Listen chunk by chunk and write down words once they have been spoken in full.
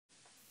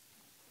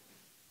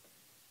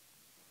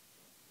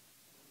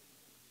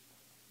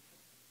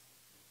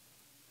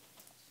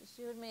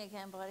you and me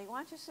again, buddy. Why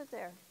don't you sit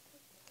there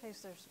in case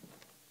there's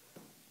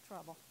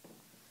trouble.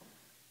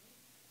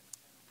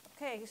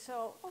 Okay,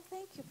 so,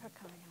 thank you for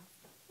coming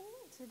up.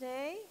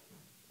 Today,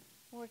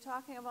 we're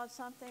talking about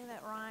something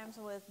that rhymes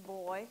with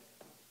boy.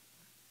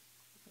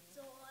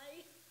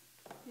 Joy.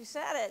 You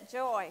said it,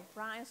 joy.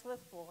 Rhymes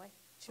with boy.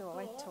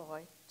 Joy,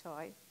 toy,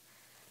 toy.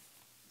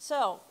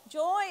 So,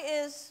 joy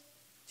is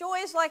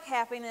like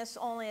happiness,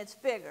 only it's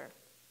bigger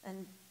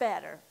and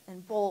better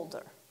and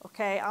bolder.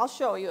 Okay, I'll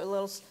show you a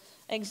little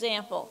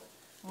example.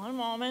 One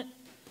moment.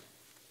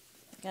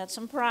 Got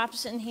some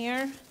props in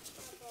here.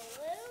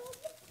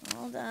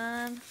 Hold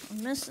on.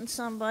 I'm missing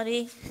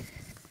somebody.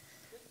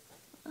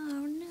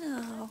 Oh,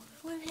 no.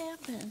 What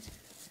happened?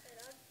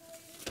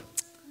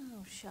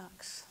 Oh,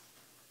 shucks.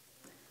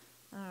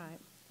 All right.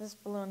 This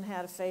balloon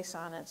had a face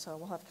on it, so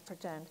we'll have to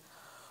pretend.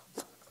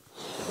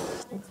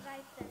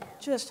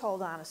 Just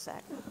hold on a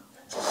sec.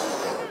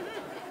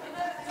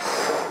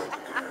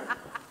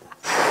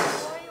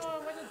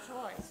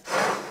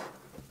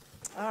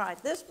 All right.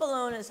 This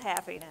balloon is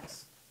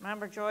happiness.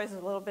 Remember, joy is a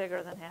little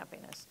bigger than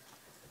happiness.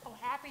 Oh,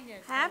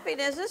 happiness.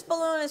 Happiness. This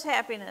balloon is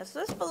happiness.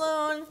 This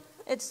balloon,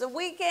 it's the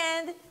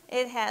weekend.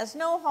 It has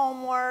no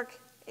homework.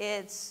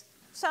 It's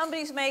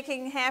somebody's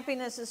making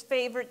happiness's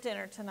favorite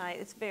dinner tonight.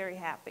 It's very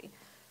happy.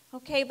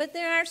 Okay, but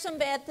there are some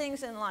bad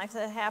things in life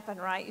that happen,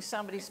 right?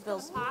 Somebody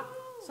spills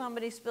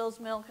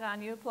milk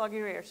on you. Plug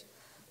your ears.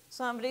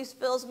 Somebody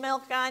spills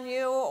milk on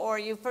you, or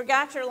you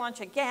forgot your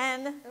lunch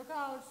again. Here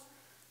goes.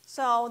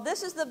 So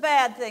this is the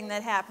bad thing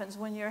that happens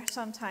when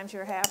sometimes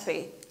you're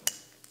happy.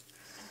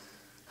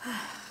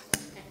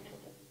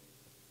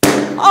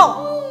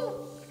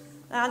 Oh!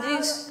 Now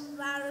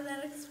Louder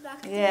than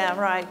expected. yeah,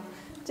 right.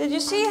 Did you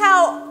see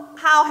how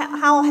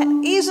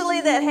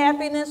easily that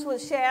happiness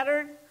was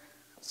shattered?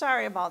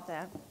 Sorry about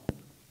that.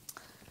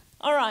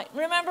 All right.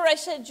 Remember I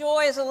said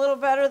joy is a little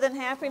better than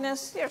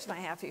happiness? Here's my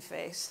happy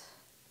face.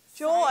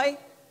 Joy.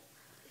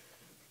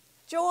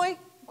 Joy.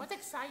 What's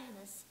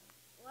excitingness?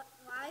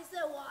 Why is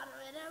there water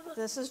in it?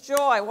 This is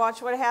joy.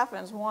 Watch what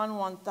happens. 1,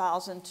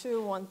 1,000,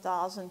 2,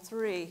 1,000,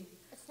 3.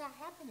 It's not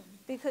happening.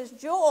 Because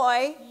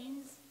joy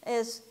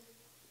is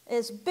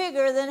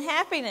bigger than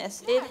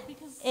happiness. Yeah,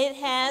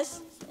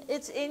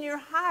 It's in your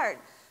heart.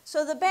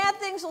 So the bad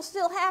things will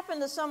still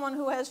happen to someone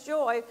who has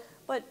joy,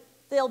 but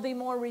they'll be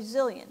more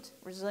resilient.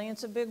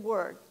 Resilient's a big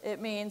word. It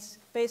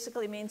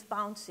basically means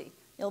bouncy.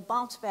 You'll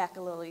bounce back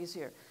a little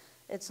easier.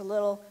 It's a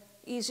little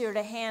easier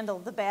to handle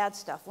the bad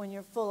stuff when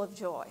you're full of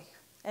joy.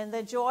 And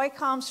the joy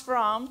comes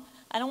from,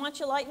 I don't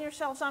want you lighting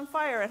yourselves on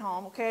fire at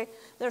home, okay?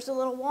 There's a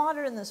little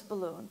water in this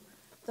balloon.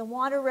 The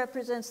water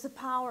represents the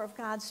power of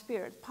God's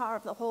Spirit, the power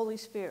of the Holy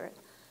Spirit.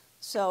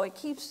 So it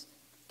keeps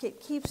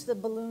the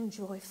balloon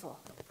joyful,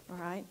 all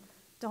right?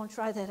 Don't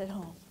try that at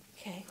home,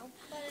 okay? But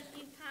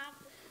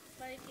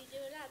if you do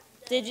it up.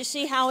 Did you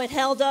see how it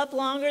held up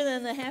longer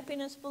than the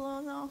happiness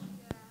balloon, though?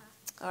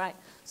 Yeah. All right.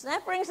 So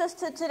that brings us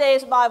to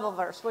today's Bible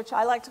verse, which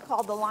I like to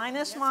call the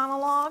Linus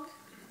monologue.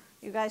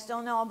 You guys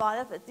don't know about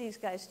it, but these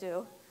guys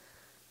do.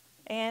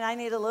 And I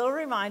need a little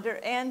reminder.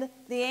 And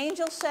the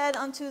angel said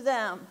unto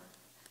them,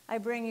 I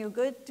bring you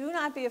good, do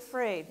not be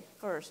afraid,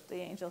 first, the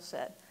angel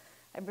said.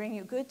 I bring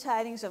you good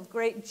tidings of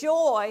great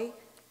joy,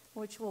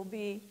 which will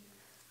be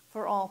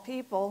for all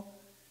people.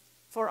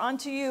 For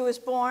unto you is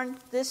born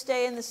this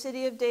day in the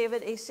city of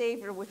David a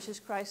Savior, which is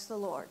Christ the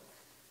Lord.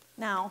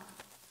 Now,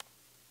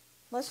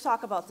 let's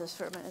talk about this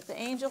for a minute. The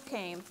angel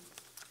came.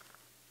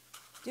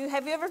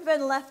 Have you ever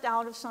been left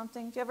out of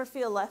something? Do you ever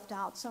feel left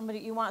out?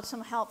 You want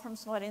some help from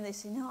somebody, and they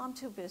say, no, I'm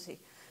too busy. Yeah.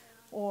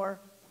 Or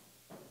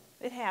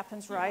it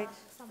happens, right?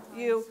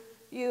 Yeah,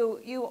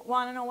 you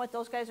want to know what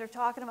those guys are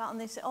talking about,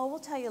 and they say, oh, we'll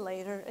tell you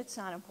later. It's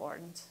not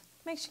important.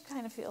 It makes you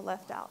kind of feel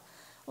left out.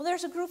 Well,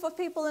 there's a group of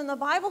people in the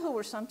Bible who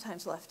were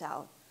sometimes left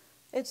out.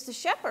 It's the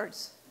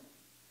shepherds.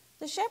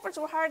 The shepherds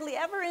were hardly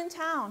ever in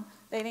town.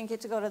 They didn't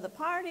get to go to the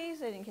parties.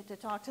 They didn't get to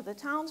talk to the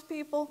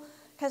townspeople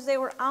because they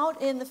were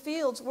out in the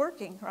fields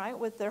working, right,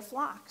 with their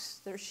flocks,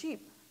 their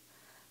sheep.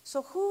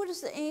 So who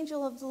does the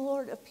angel of the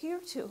Lord appear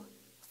to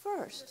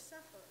first?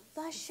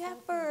 The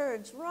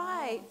shepherds,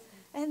 right.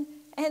 And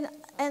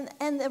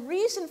the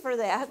reason for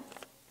that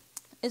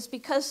is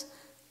because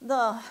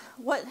the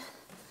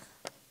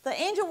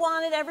angel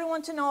wanted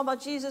everyone to know about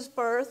Jesus'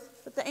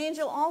 birth, but the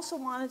angel also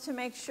wanted to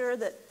make sure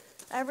that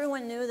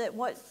everyone knew that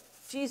what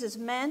Jesus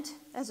meant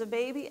as a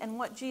baby and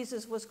what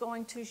Jesus was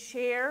going to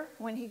share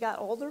when he got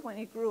older, when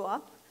he grew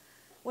up,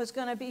 was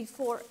going to be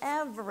for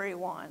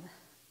everyone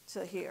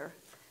to hear.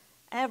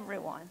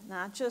 Everyone,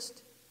 not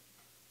just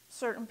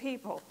certain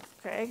people,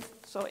 okay?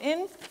 So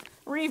in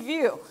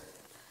review,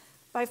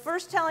 by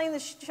first telling the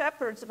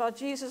shepherds about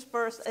Jesus'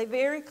 birth, a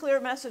very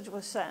clear message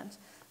was sent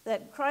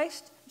that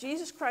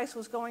Jesus Christ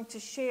was going to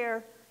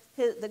share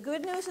the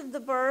good news of the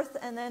birth,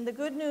 and then the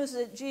good news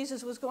that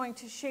Jesus was going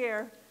to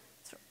share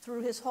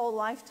through his whole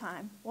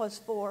lifetime was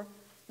for,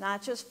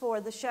 not just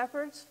for the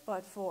shepherds,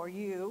 but for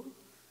you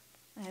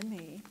and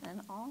me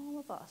and all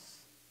of us.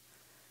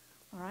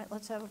 All right,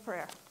 let's have a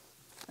prayer.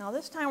 Now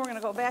this time we're going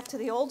to go back to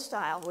the old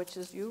style, which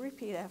is you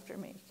repeat after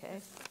me, okay?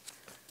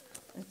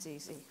 It's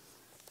easy.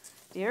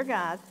 Dear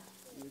God,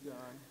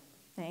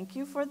 thank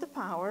you for the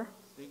power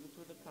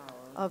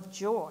of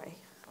joy,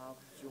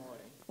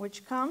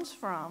 which comes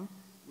from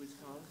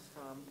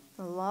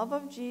the love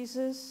of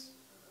Jesus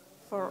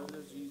for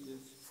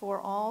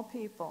all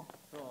people.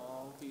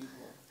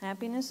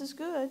 Happiness is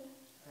good,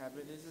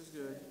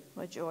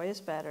 but joy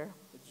is better.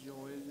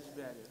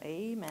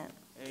 Amen.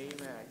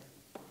 Amen.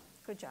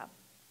 Good job.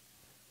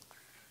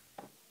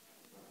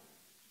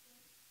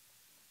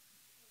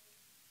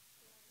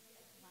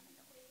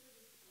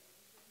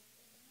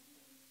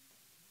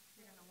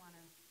 You're going to want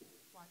to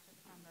watch it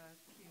from the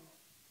pew.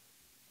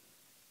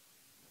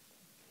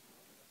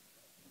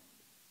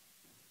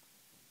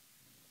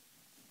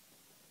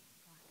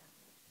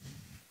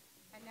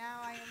 And now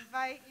I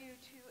invite you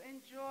to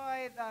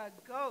enjoy the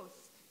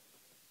Ghost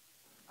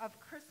of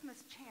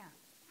Christmas Chant.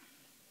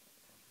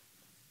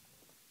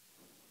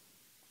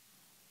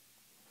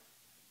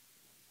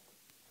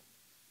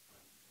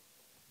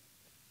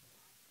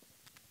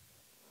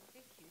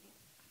 Hey, cutie.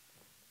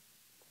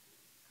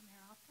 Come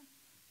here often.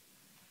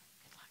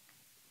 Good luck.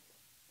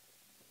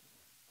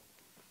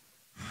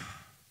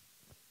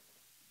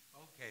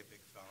 Okay,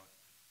 big fella.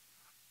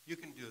 You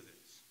can do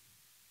this.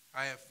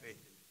 I have faith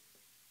in you.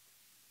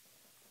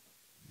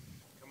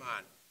 Come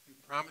on. You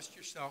promised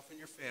yourself and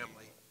your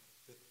family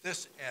that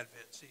this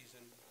Advent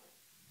season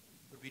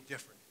would be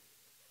different.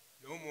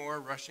 No more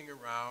rushing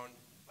around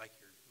like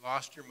you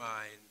lost your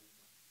mind.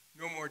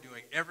 No more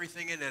doing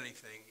everything and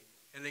anything,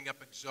 ending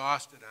up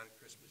exhausted on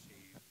Christmas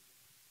Eve.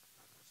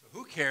 So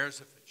who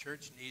cares if the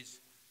church needs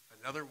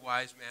another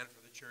wise man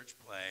for the church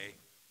play?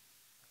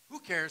 Who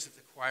cares if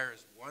the choir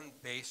is one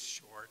bass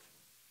short?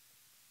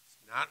 It's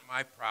not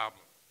my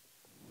problem.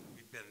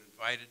 We've been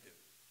invited to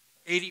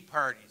 80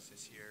 parties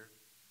this year.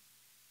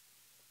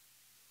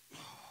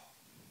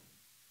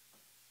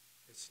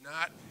 It's just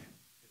not.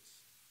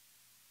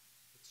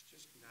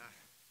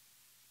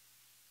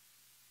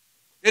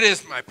 It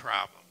is my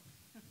problem.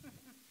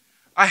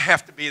 I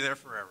have to be there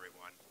for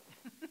everyone.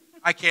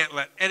 I can't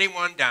let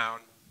anyone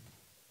down.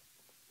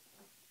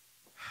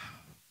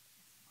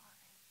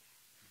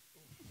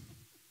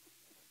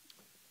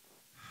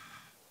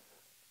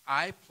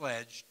 I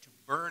pledge to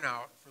burn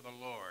out for the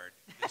Lord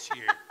this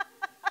year.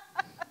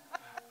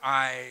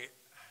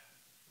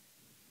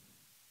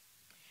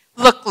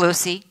 Look,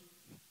 Lucy,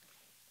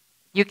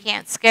 you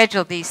can't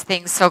schedule these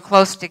things so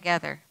close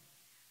together.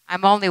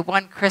 I'm only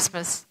one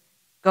Christmas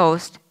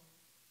ghost.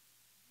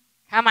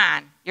 Come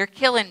on, you're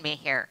killing me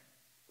here.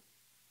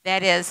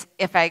 That is,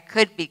 if I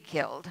could be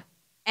killed.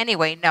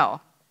 Anyway,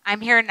 no,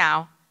 I'm here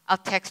now. I'll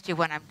text you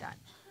when I'm done.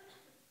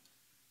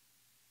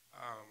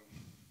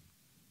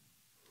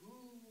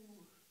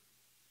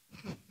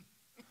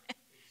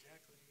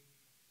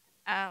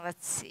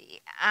 Let's see.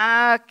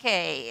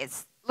 Okay, it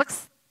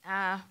looks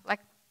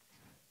like,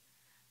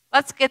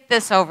 let's get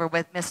this over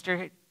with,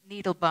 Mr.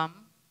 Needlebum.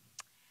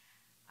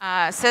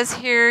 Says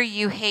here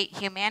you hate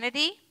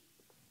humanity,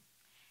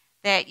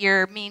 that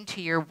you're mean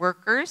to your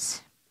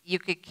workers, you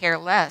could care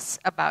less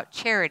about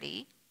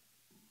charity,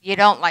 you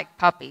don't like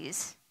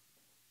puppies,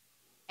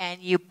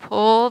 and you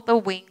pull the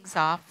wings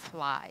off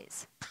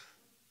flies.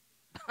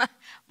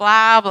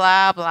 Blah,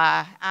 blah,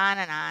 blah, on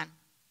and on.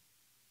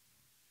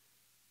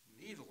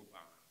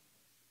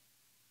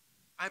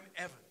 I'm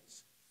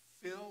Evans,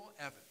 Phil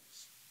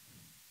Evans.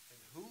 And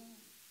who?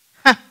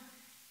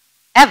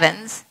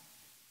 Evans?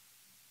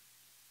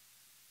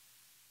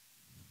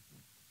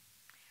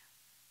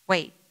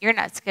 Wait, you're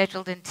not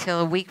scheduled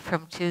until a week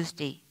from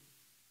Tuesday.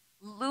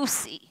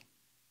 Lucy.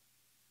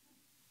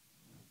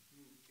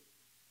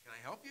 Can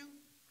I help you?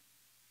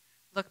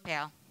 Look,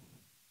 pal,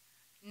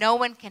 no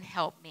one can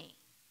help me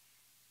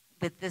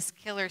with this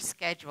killer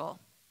schedule.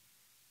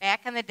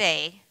 Back in the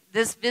day,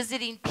 this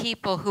visiting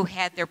people who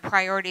had their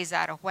priorities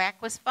out of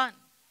whack was fun.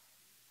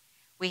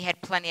 We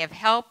had plenty of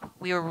help.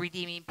 We were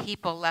redeeming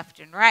people left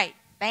and right.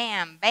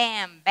 Bam,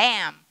 bam,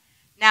 bam.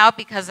 Now,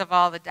 because of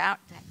all the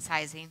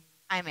downsizing,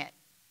 I'm it.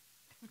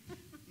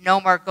 No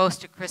more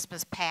ghost of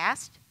Christmas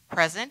past,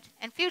 present,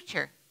 and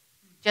future.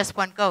 Just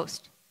one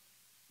ghost,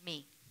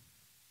 me.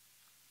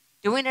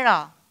 Doing it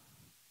all.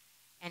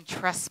 And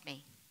trust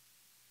me,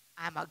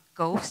 I'm a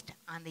ghost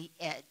on the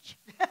edge.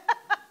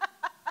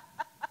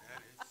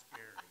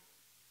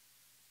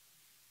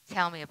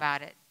 Tell me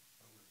about it.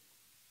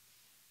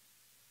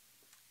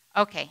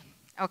 Okay.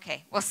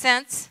 Well,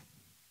 since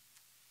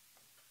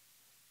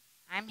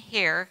I'm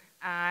here,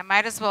 I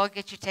might as well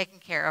get you taken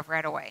care of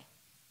right away.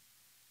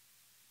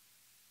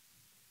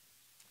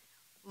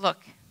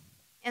 Look,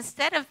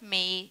 instead of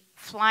me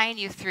flying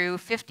you through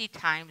 50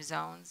 time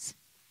zones,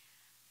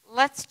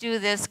 let's do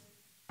this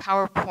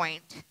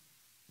PowerPoint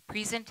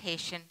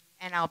presentation,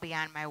 and I'll be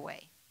on my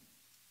way.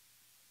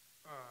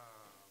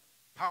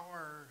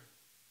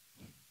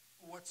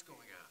 What's going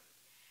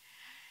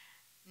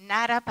on?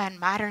 Not up on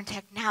modern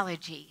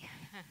technology.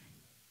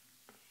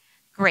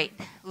 Great.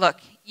 Look,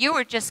 you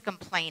were just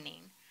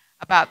complaining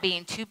about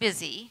being too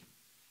busy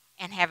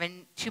and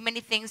having too many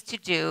things to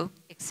do,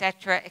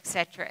 etc.,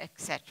 etc.,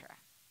 etc.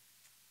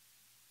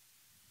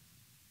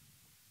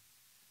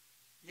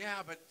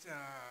 Yeah, but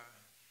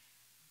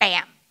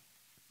Bam.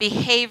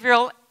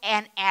 Behavioral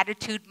and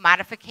attitude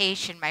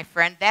modification, my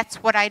friend. That's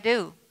what I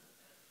do.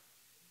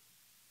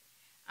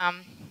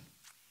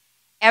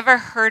 Ever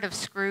heard of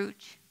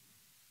Scrooge?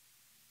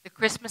 The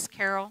Christmas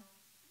Carol?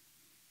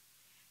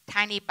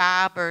 Tiny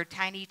Bob or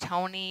Tiny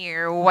Tony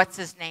or what's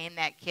his name,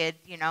 that kid,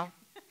 you know?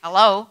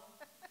 Hello?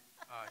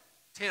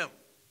 Tim.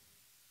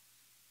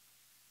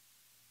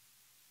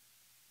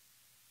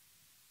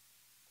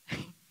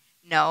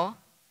 No,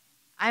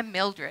 I'm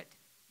Mildred.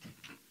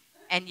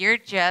 And you're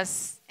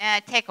just,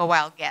 take a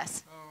wild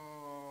guess.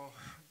 Oh,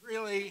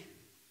 really?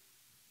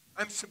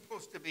 I'm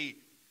supposed to be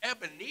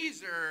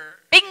Ebenezer.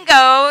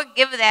 Bingo!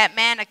 Give that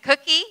man a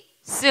cookie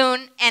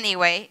soon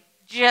anyway.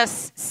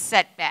 Just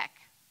sit back.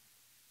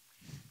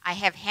 I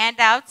have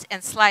handouts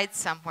and slides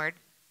somewhere,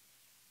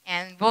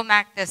 and we'll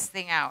knock this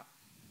thing out.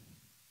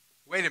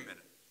 Wait a minute.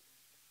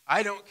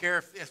 I don't care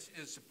if this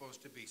is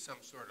supposed to be some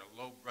sort of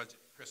low-budget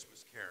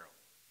Christmas carol.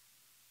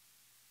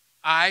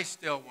 I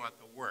still want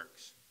the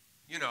works.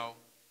 You know,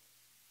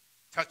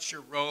 touch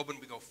your robe and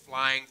we go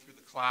flying through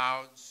the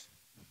clouds.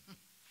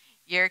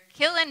 You're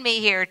killing me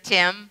here,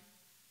 Tim.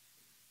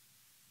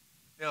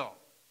 Bill.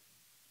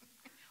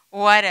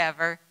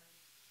 Whatever.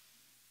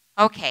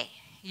 Okay,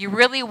 you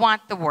really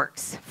want the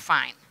works.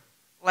 Fine.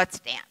 Let's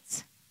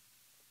dance.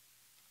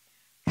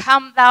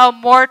 Come, thou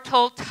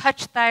mortal,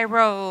 touch thy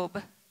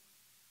robe.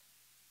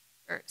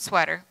 Or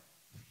sweater.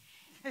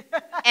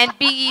 And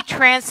be ye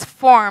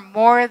transformed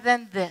more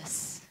than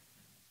this.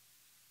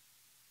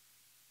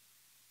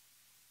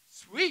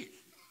 Sweet.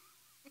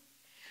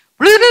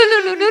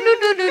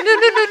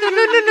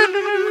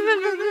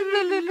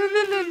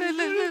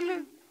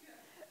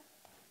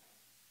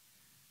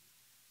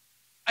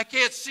 I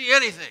can't see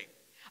anything.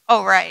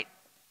 Oh, right.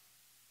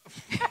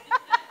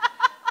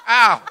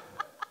 Ow.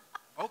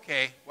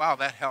 Okay, wow,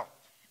 that helped.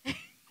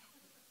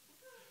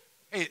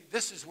 Hey,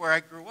 this is where I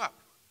grew up.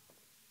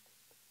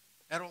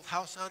 That old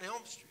house on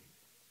Elm Street.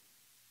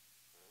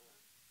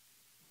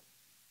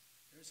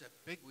 There's that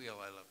big wheel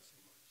I love so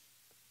much.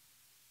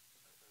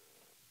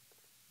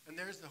 And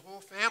there's the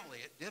whole family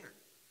at dinner.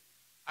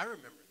 I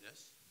remember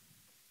this.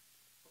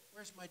 But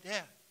where's my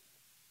dad?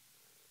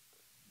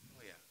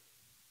 Oh, yeah.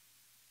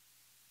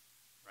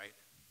 Right.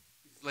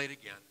 He's late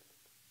again.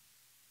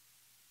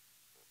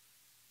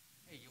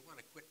 Hey, you want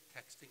to quit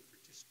texting for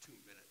just 2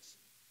 minutes?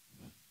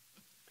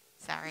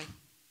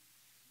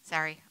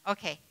 Sorry.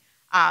 Okay.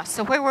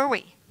 So where were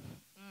we?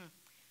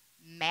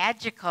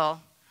 Magical,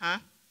 huh?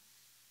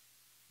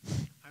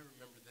 I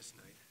remember this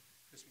night,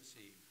 Christmas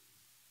Eve.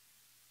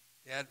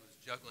 Dad was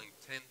juggling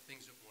 10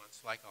 things at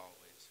once, like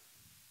always.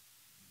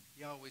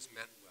 He always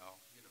meant well,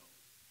 you know.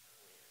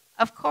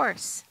 Of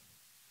course.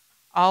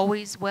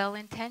 Always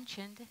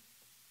well-intentioned.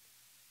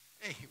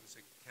 Hey, he was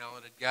a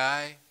talented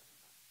guy.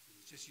 He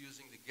was just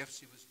using the gifts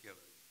he was given.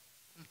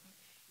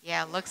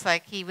 Yeah, looks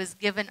like he was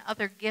given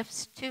other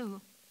gifts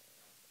too.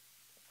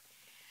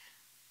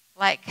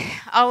 Like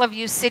all of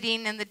you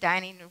sitting in the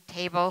dining room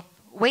table,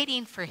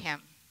 waiting for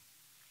him,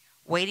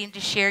 waiting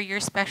to share your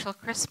special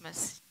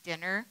Christmas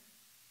dinner.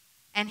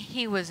 And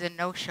he was a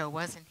no-show,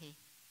 wasn't he?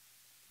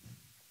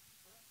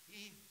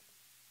 He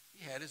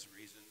had his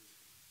reasons.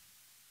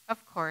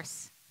 Of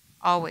course,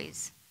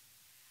 always.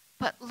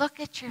 But look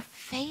at your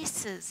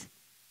faces.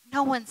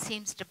 No one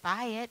seems to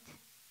buy it.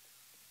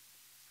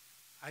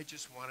 I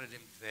just wanted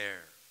him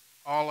there,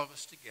 all of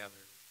us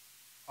together,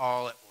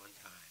 all at one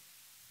time.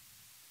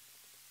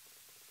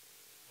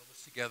 All of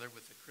us together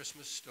with the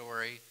Christmas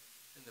story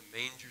and the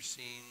manger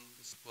scene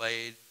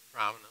displayed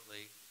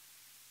prominently.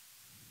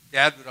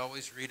 Dad would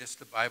always read us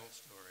the Bible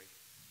story.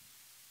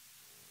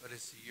 But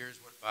as the years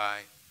went by,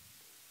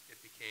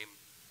 it became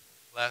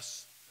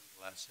less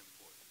and less important.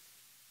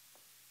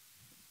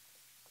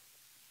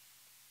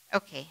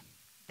 Okay,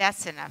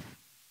 that's enough.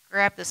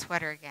 Grab the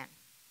sweater again.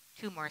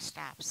 2 more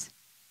stops.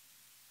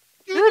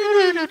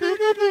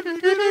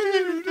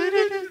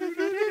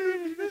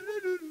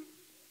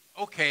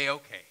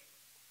 Okay.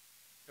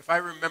 If I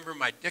remember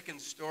my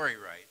Dickens story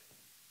right,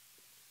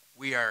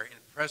 we are in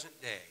present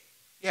day.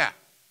 Yeah,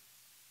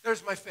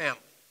 there's my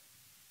family.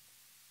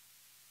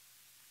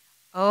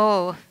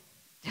 Oh,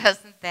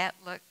 doesn't that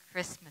look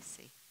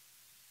Christmassy?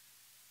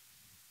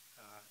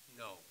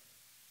 No.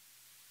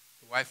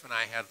 The wife and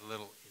I had a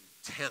little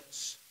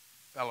intense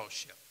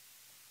fellowship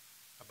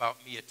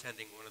about me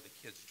attending one of the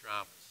kids'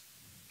 dramas.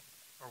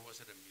 Or was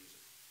it a musical?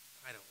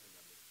 I don't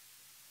remember.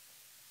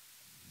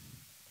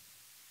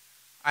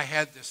 I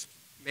had this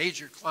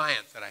major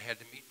client that I had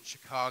to meet in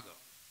Chicago.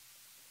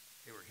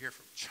 They were here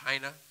from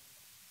China,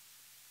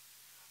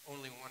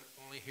 only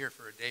here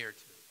for a day or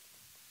two.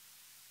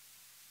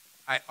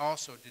 I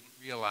also didn't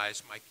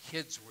realize my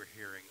kids were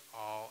hearing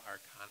all our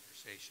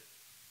conversation.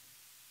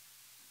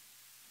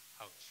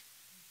 Ouch.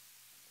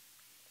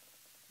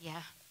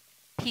 Yeah,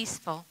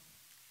 peaceful.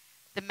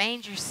 The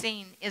manger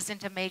scene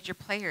isn't a major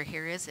player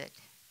here, is it?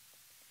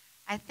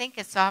 I think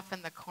it's off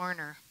in the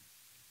corner.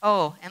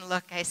 Oh, and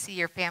look, I see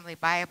your family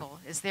Bible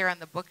is there on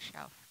the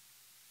bookshelf.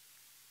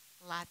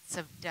 Lots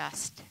of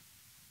dust.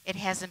 It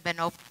hasn't been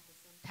opened for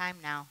some time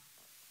now.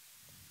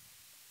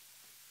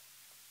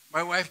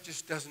 My wife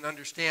just doesn't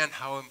understand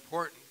how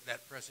important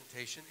that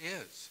presentation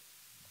is.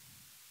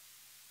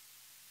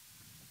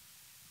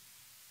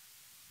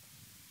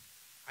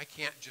 I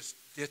can't just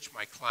ditch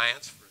my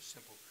clients for a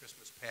simple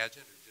Christmas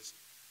pageant or just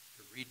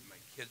to read my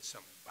kids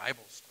some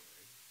Bible story.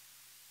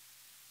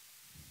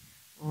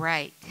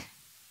 Right.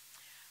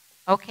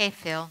 Okay,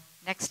 Phil,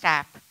 next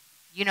stop.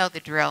 You know the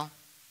drill.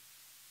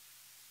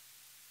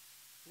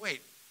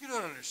 Wait, you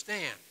don't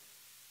understand.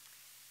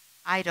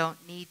 I don't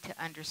need to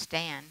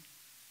understand.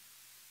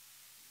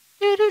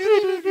 Well,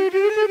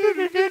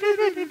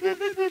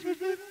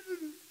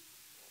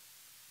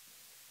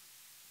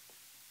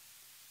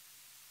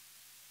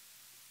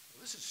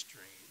 this is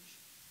strange.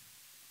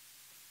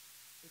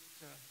 It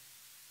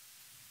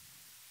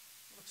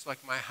looks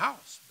like my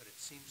house, but it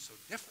seems so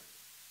different.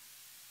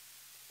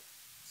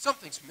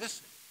 Something's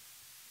missing.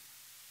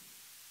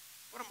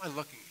 What am I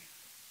looking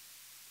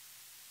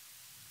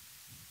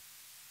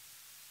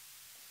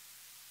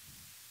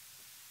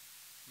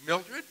at?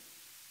 Mildred?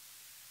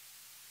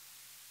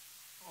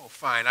 Oh,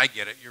 fine, I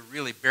get it. You're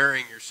really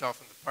burying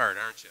yourself in the part,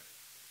 aren't you?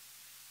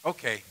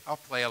 Okay, I'll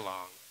play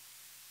along.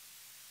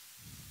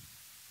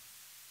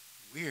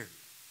 Weird.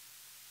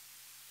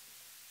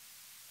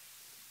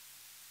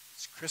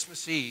 It's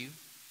Christmas Eve.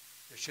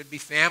 There should be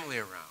family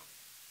around,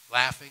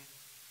 laughing,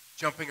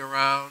 jumping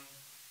around.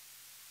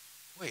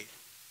 Wait,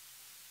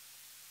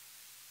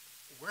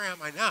 where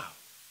am I now?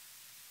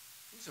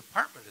 Whose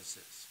apartment is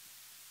this?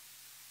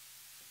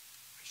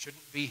 I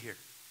shouldn't be here.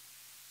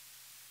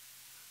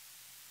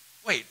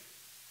 Wait,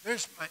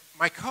 there's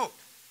my coat.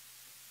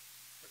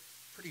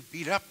 Pretty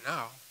beat up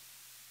now.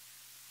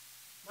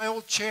 My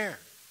old chair.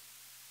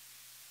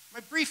 My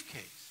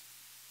briefcase.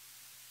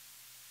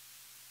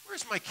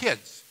 Where's my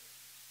kids?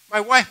 My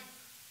wife?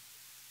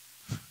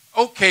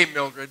 Okay,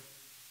 Mildred.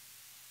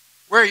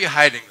 Where are you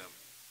hiding them?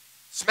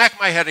 Smack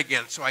my head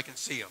again so I can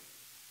see them.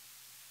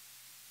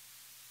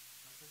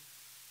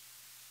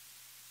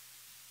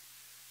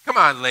 Come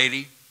on,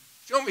 lady.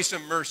 Show me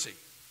some mercy.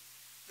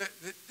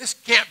 This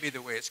can't be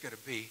the way it's going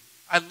to be.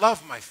 I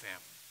love my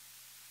family.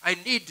 I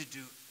need to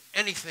do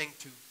anything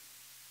to...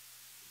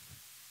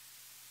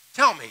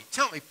 Tell me,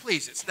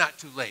 please, it's not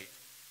too late.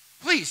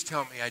 Please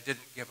tell me I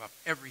didn't give up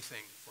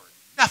everything for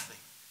nothing.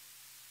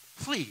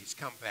 Please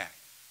come back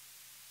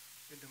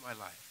into my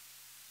life.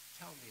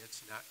 Tell me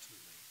it's not too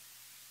late.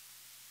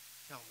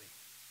 Tell me.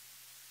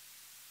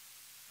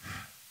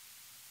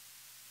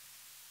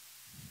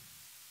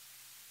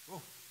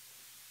 Oh.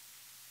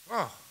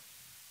 Oh.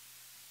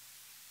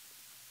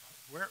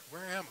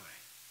 Where am I?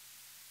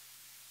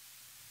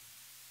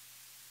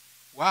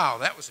 Wow,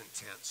 that was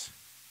intense.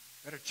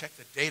 Better check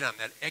the date on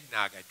that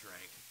eggnog I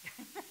drank.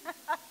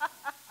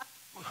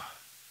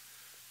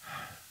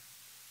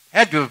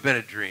 Had to have been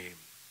a dream.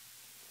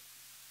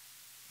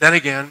 Then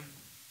again,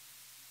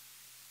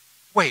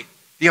 wait,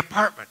 the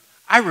apartment.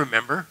 I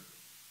remember.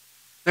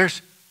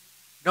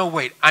 No,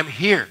 wait, I'm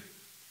here.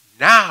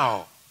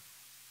 Now.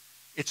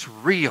 It's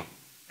real,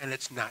 and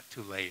it's not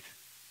too late.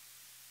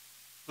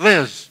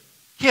 Liz,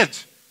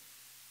 kids,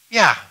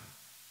 yeah,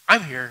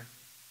 I'm here.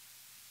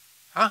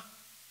 Huh?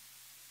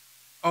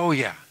 Oh,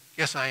 yeah,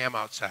 yes, I am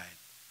outside.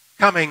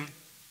 Coming.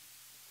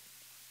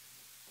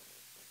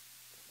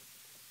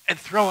 And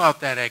throw out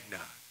that eggnog.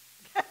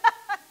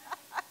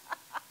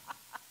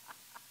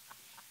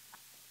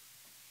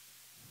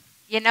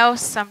 You know,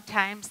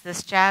 sometimes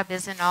this job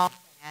isn't all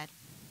bad.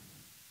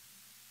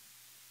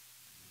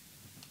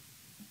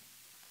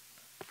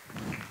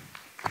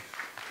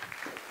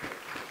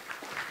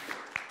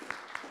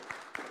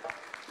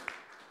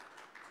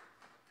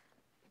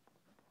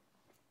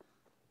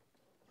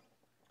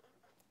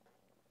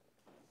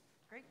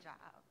 Great job.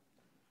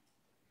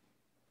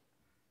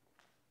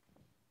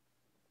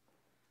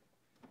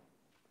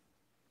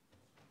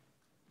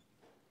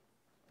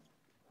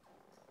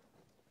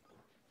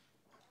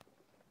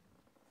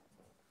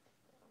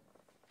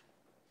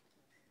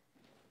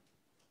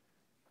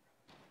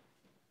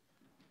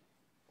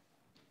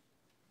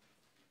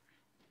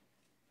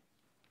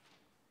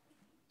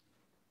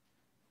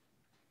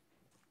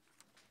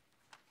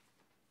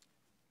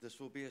 This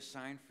will be a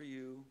sign for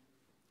you.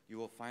 You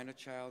will find a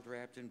child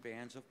wrapped in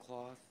bands of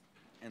cloth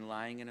and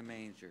lying in a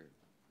manger.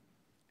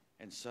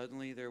 And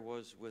suddenly there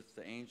was with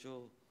the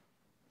angel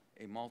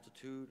a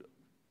multitude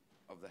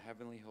of the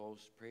heavenly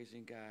host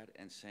praising God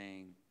and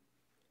saying,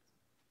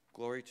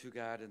 Glory to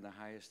God in the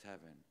highest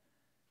heaven,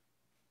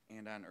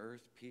 and on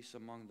earth peace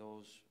among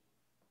those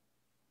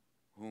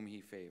whom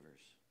he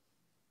favors.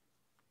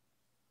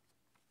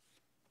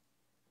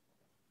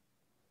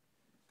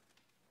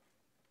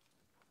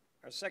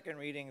 Our second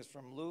reading is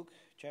from Luke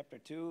chapter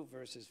 2,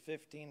 verses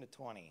 15 to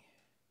 20.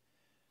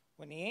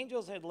 When the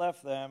angels had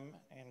left them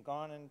and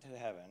gone into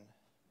heaven,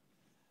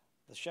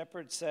 the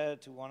shepherds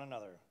said to one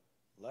another,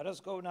 Let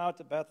us go now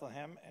to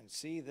Bethlehem and,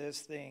 see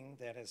this thing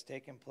that has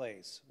taken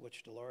place,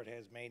 which the Lord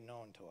has made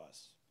known to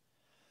us.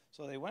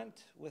 So they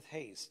went with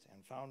haste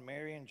and found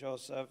Mary and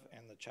Joseph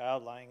and the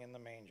child lying in the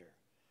manger.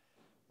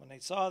 When they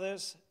saw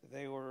this,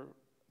 they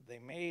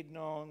made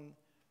known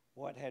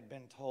what had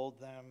been told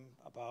them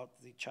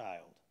about the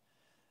child.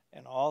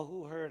 And all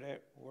who heard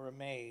it were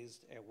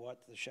amazed at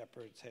what the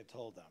shepherds had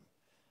told them.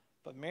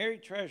 But Mary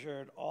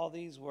treasured all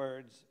these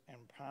words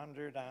and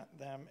pondered on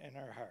them in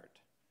her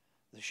heart.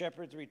 The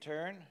shepherds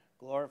returned,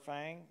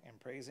 glorifying and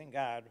praising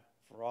God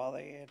for all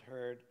they had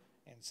heard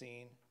and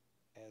seen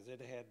as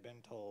it had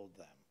been told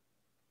them.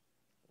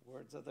 The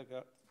words of The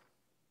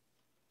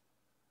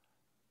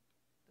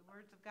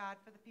words of God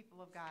for the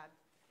people of God.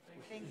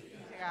 Thanks be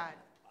to God.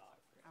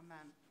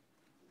 Amen.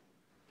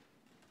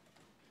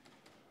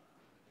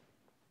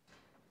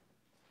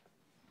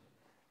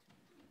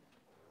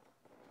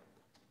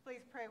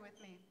 Please pray with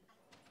me.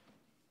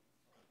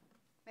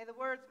 May the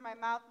words of my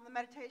mouth and the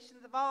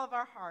meditations of all of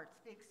our hearts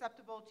be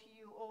acceptable to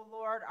you, O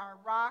Lord, our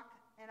rock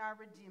and our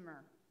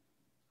redeemer.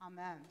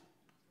 Amen.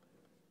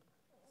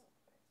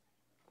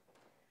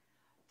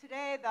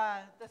 Today,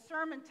 the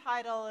sermon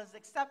title is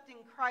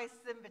Accepting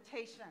Christ's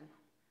Invitation.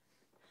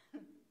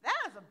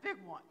 That is a big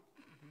one.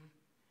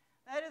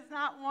 That is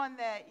not one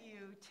that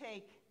you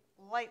take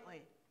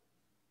lightly.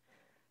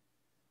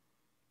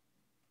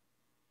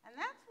 And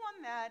that's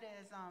one that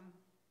is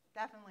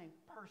definitely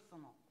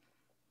personal.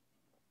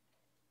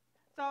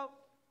 So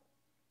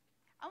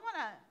I want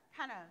to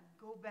kind of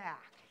go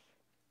back,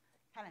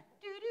 kind of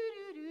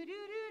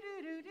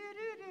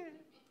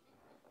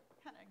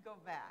kind of go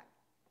back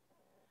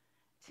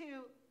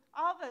to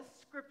all the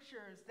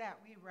scriptures that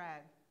we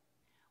read,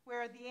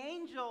 where the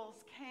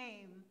angels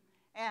came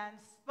and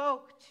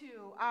spoke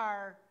to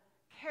our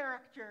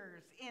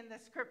characters in the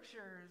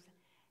scriptures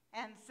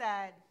and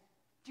said,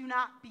 "Do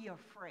not be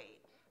afraid."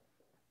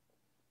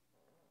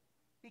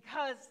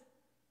 Because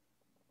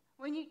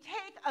when you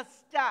take a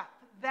step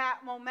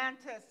that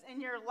momentous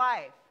in your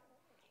life,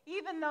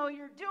 even though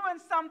you're doing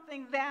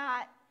something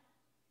that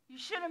you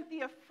shouldn't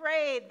be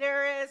afraid,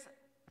 there is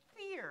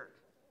fear.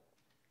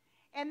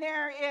 And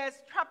there is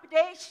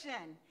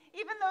trepidation.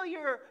 Even though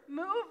you're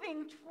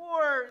moving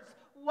towards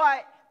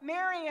what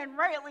Marian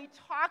rightly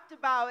talked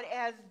about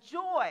as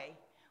joy,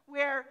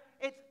 where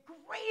it's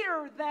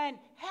greater than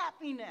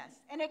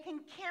happiness, and it can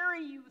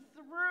carry you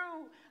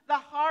through the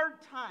hard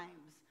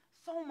times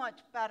so much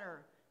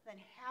better than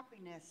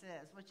happiness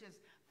is, which is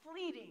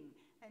fleeting,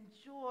 and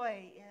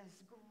joy is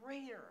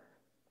greater.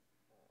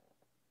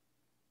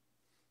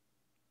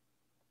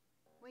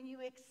 When you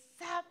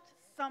accept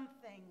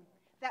something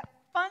that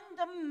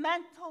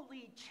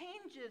fundamentally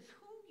changes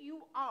who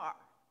you are,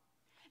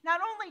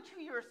 not only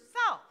to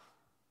yourself,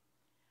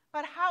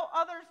 but how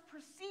others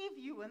perceive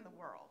you in the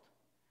world.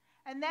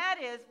 And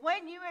that is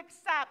when you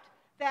accept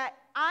that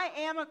I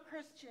am a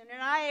Christian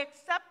and I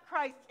accept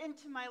Christ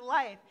into my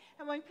life.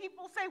 And when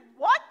people say,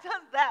 "What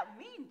does that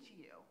mean to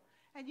you?"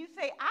 And you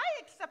say, "I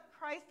accept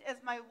Christ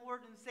as my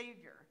Lord and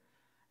Savior."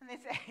 And they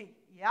say,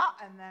 "Yeah,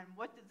 and then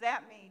what does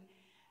that mean?"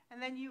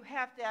 And then you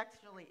have to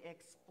actually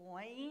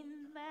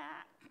explain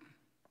that.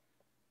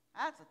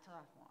 That's a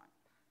tough one.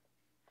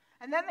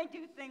 And then they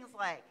do things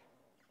like,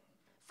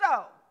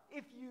 "So,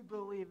 if you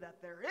believe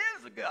that there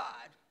is a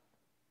God,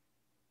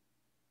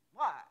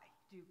 why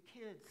do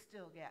kids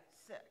still get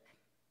sick?"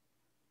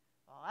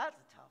 Well, that's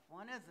a tough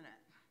one, isn't it?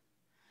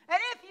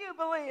 "And if you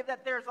believe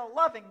that there's a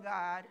loving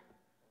God,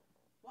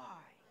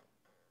 why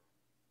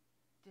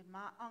did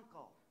my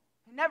uncle,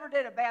 who never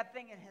did a bad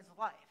thing in his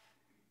life,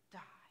 die?"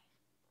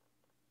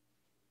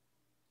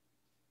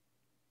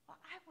 Well,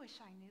 I wish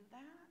I knew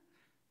that.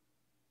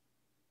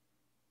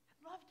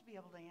 I'd love to be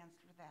able to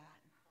answer that.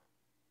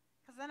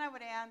 Because then I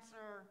would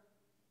answer,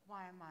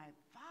 why my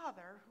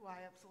father, who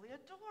I absolutely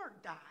adored,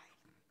 died.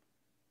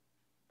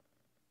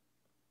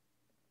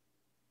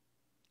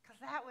 Because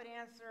that would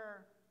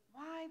answer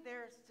why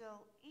there's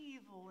still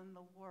evil in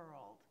the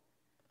world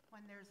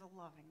when there's a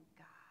loving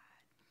God.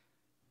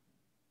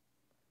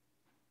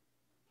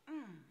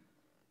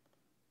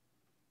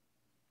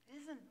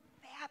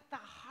 Isn't that the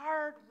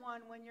hard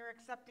one when you're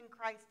accepting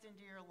Christ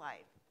into your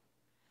life?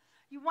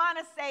 You want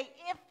to say,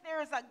 if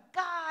there's a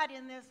God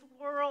in this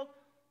world,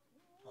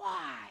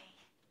 why?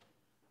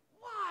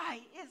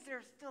 Why is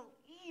there still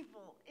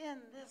evil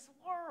in this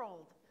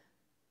world?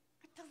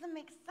 It doesn't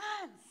make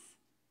sense.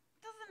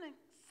 It doesn't make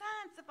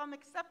sense. If I'm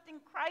accepting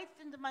Christ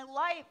into my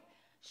life,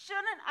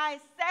 shouldn't I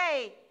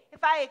say,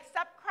 if I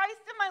accept Christ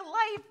in my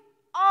life,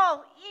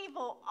 all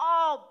evil,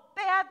 all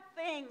bad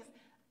things,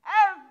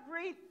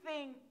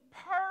 everything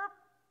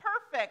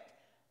perfect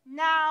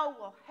now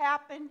will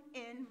happen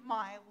in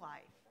my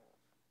life.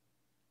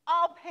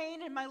 All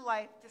pain in my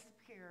life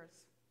disappears.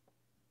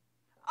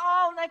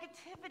 All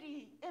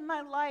negativity in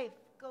my life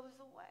goes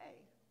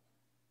away.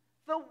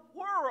 The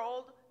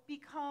world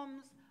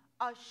becomes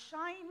a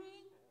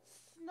shiny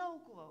snow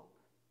globe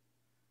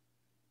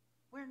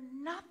where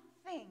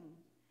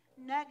nothing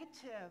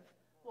negative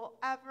will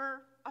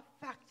ever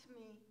affect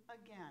me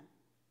again.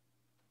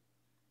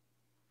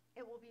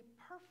 It will be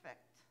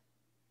perfect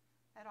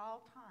at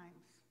all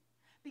times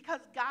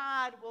because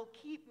God will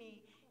keep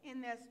me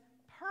in this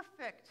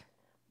perfect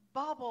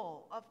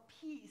bubble of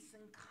peace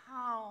and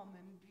calm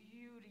and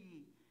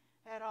beauty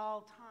at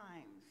all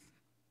times.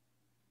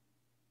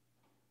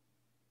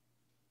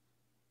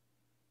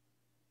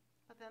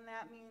 But then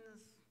that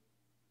means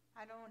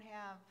I don't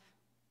have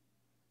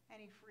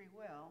any free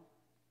will.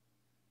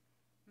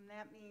 And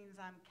that means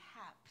I'm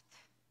kept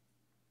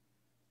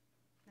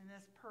in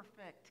this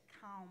perfect,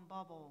 calm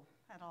bubble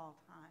at all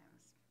times.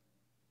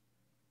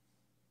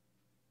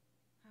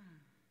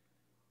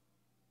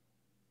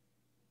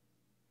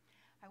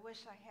 I wish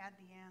I had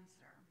the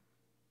answer.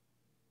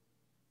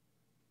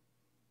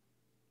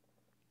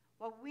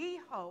 What we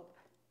hope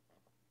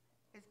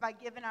is by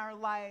giving our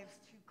lives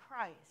to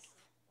Christ,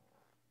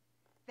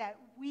 that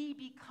we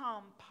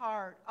become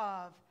part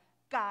of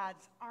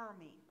God's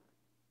army.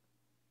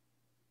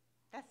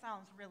 That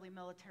sounds really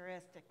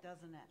militaristic,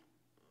 doesn't it?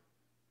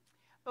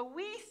 But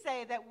we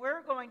say that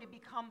we're going to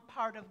become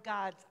part of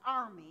God's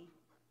army,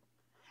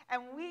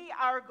 and we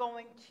are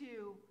going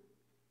to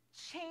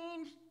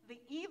change the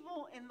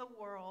evil in the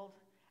world,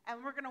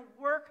 and we're going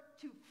to work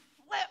to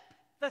flip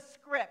the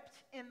script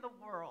in the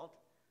world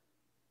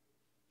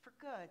for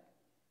good.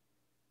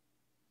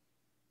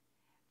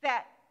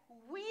 That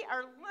we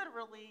are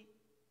literally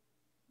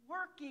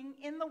working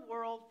in the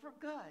world for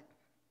good.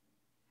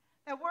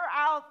 That we're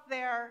out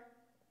there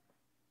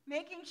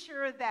making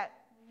sure that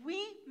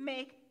we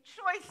make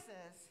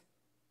choices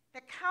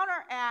that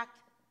counteract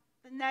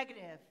the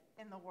negative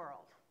in the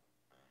world.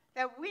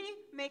 That we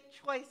make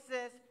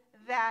choices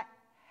that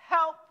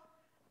help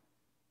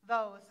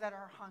those that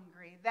are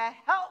hungry, that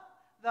help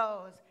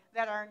those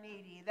that are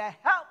needy, that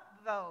help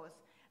those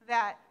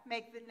that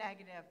make the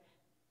negative.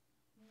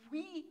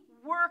 We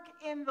work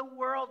in the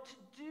world to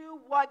do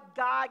what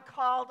God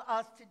called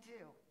us to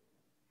do.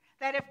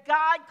 That if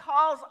God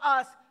calls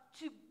us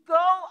to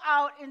go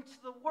out into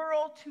the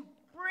world to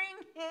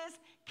bring his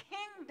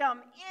kingdom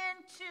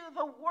into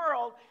the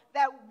world,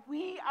 that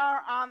we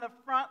are on the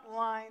front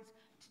lines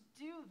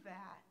to do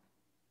that.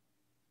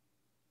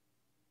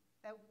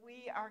 That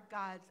we are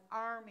God's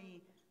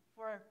army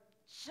for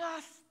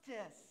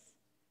justice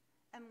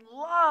and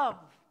love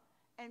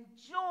and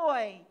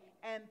joy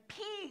and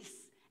peace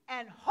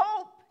and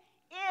hope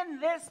in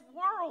this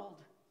world.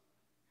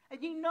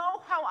 And you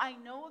know how I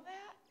know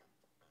that?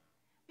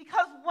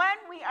 Because when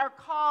we are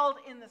called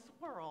in this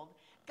world,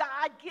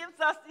 God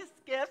gives us these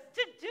gifts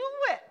to do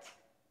it.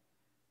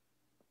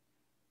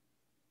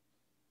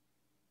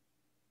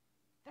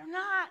 They're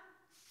not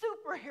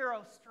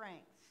superhero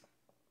strengths,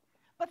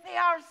 but they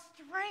are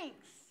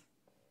strengths.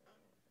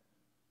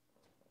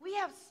 We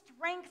have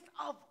strengths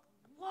of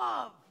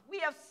love. We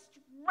have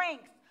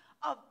strengths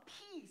of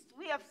peace.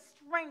 We have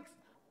strengths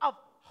of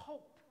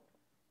hope.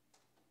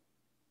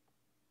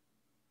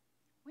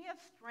 We have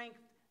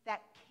strengths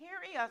that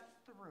carry us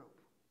through.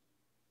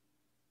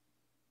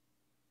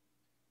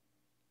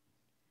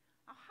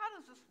 Now, how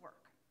does this work?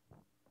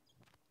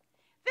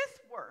 This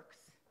works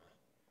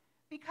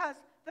because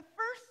the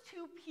first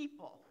two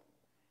people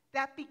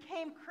that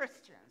became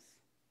Christians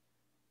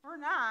were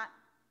not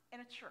in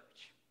a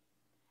church.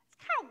 It's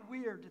kind of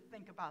weird to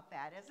think about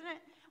that, isn't it?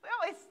 We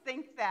always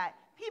think that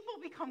people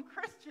become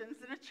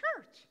Christians in a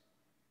church,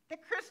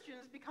 that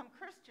Christians become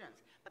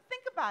Christians. But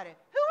think about it.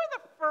 Who are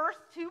the first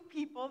two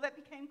people that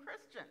became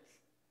Christians?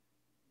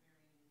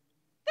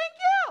 Thank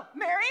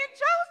you, Mary and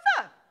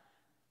Joseph.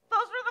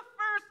 Those were the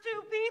first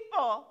two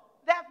people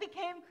that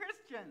became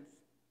Christians.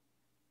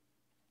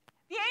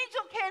 The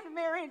angel came to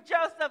Mary and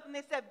Joseph and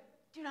they said,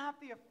 do not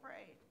be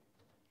afraid.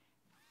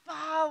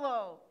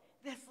 Follow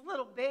this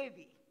little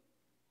baby.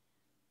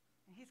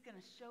 And he's going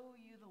to show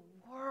you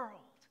the world.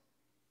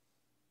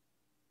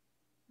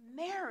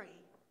 Mary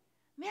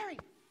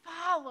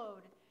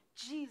followed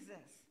Jesus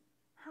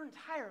her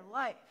entire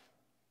life.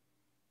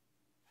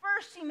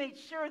 First, she made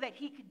sure that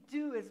he could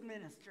do his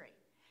ministry.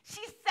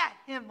 She set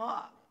him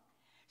up.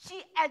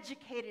 She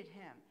educated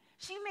him.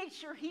 She made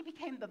sure he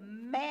became the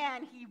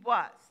man he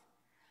was,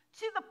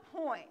 to the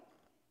point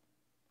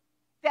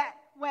that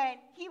when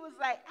he was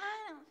like,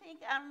 I don't think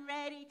I'm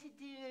ready to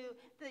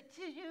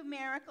do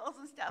miracles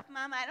and stuff,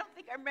 Mama, I don't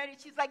think I'm ready.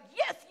 She's like,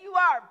 yes, you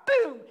are.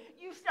 Boom.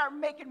 You start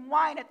making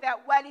wine at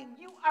that wedding.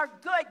 You are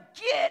good.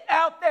 Get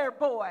out there,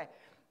 boy.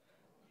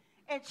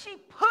 And she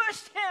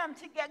pushed him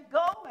to get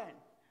going.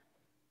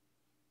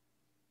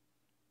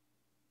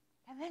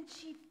 And then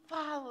she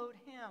followed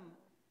him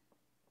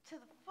to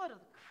the foot of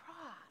the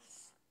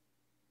cross.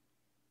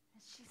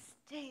 And she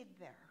stayed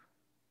there.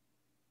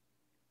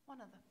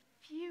 One of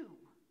the few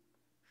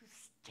who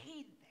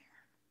stayed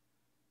there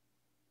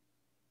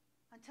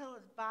until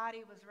his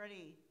body was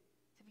ready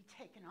to be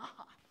taken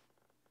off.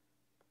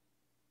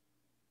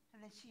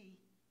 And then she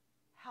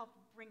helped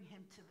bring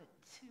him to the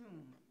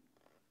tomb.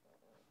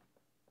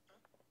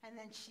 And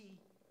then she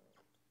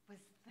was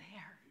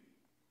there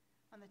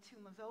when the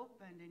tomb was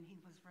opened and he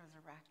was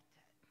resurrected.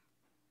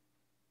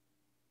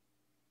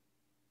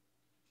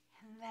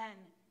 And then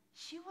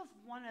she was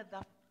one of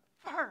the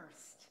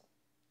first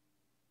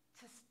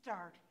to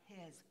start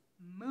his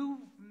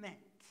movement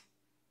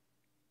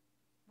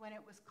when it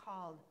was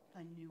called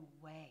the New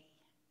Way.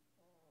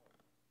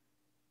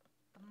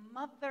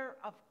 mother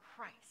of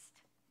Christ,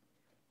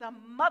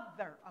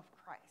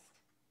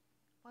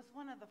 was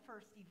one of the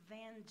first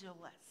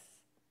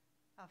evangelists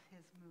of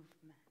his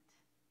movement.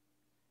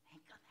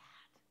 Think of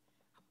that.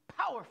 How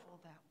powerful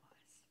that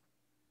was.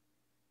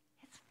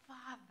 His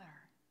father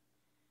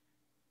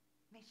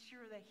made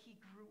sure that he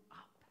grew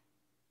up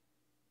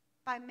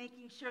by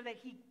making sure that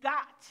he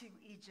got to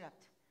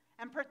Egypt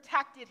and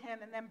protected him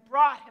and then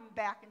brought him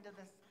back into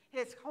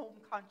his home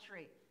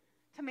country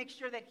to make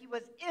sure that he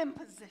was in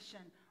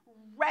position,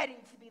 ready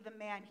to be the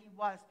man he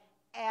was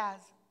as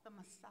the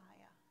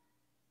Messiah.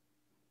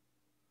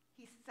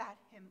 He set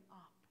him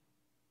up.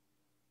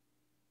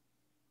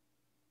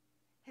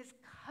 His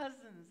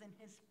cousins and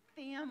his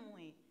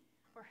family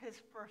were his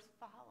first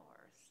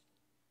followers.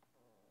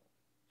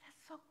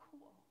 That's so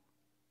cool.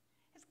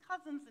 His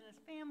cousins and his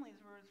families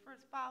were his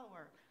first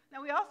follower.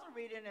 Now we also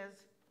read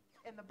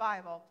in the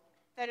Bible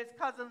that his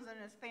cousins and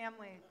his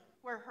family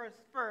were his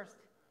first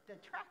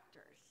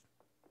detractors.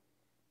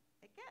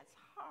 It gets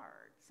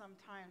hard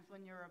sometimes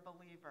when you're a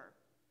believer.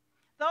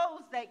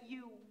 Those that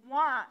you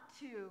want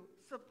to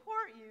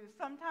support you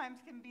sometimes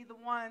can be the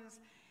ones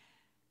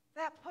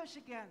that push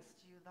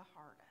against you the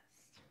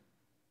hardest.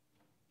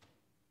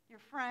 Your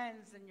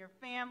friends and your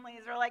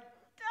families are like,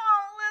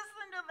 don't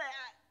listen to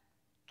that.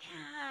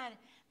 God,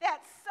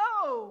 that's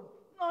so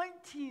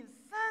 19th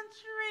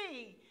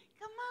century.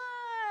 Come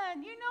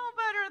on, you know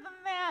better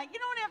than that. You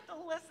don't have to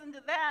listen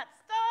to that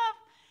stuff.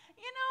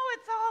 You know,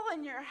 it's all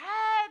in your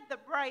head, the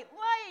bright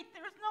light.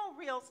 There's no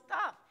real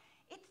stuff.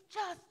 It's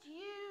just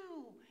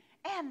you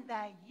and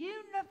the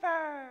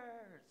universe.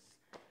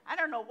 I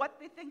don't know what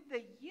they think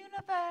the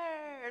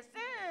universe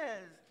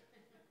is.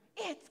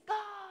 It's God.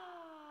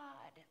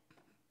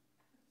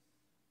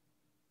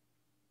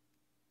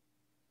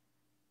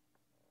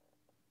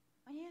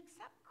 When you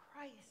accept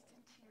Christ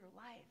into your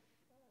life,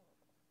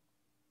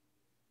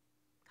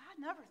 God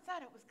never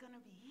said it was going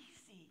to be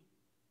easy.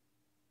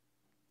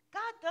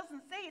 God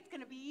doesn't say it's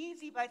going to be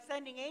easy by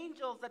sending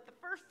angels that the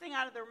first thing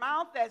out of their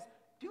mouth is,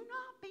 do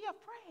not be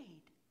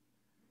afraid.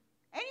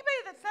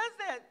 Anybody that says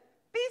that,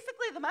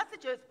 basically the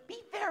message is,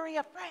 be very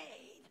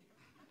afraid.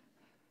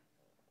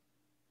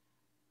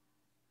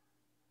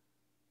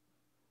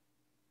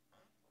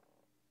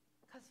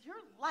 Because your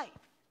life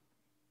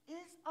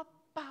is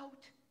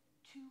about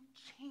to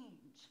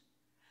change.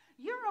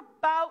 You're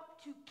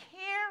about to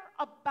care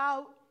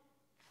about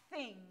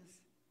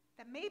things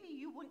that maybe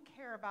you wouldn't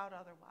care about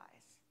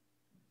otherwise.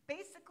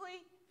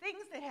 Basically,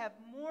 things that have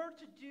more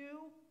to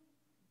do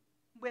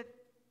with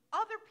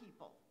other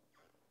people,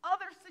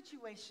 other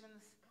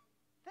situations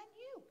than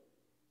you.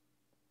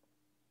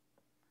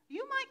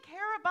 You might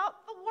care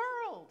about the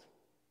world.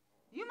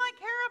 You might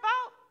care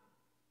about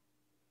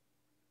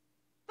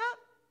the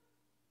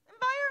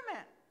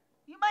environment.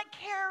 You might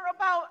care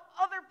about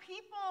other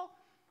people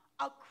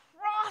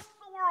across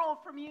the world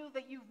from you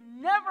that you've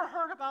never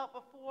heard about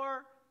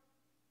before,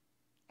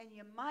 and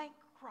you might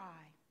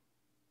cry.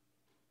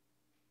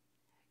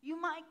 You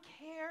might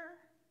care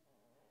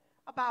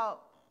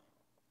about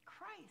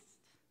Christ.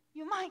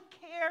 You might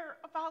care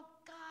about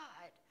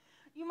God.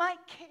 You might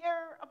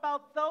care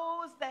about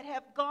those that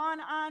have gone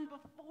on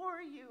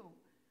before you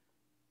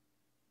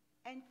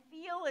and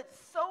feel it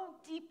so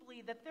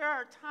deeply that there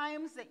are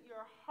times that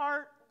your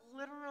heart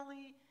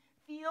literally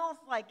feels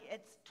like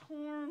it's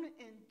torn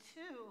in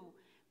two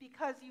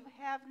because you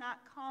have not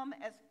come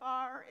as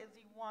far as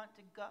you want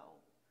to go.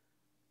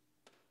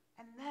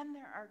 And then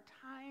there are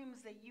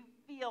times that you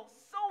feel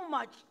so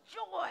much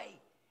joy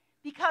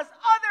because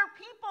other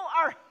people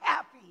are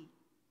happy.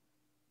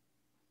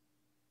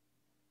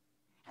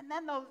 And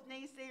then those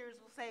naysayers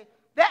will say,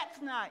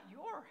 that's not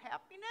your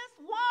happiness.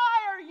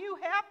 Why are you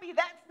happy?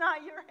 That's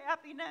not your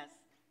happiness.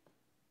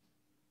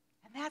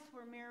 And that's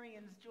where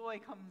Marion's joy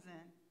comes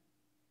in.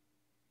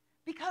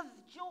 Because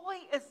joy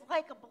is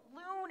like a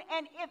balloon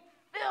and it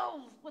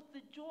fills with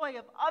the joy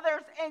of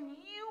others, and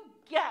you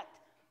get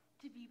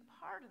to be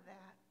part of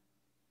that.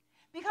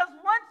 Because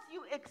once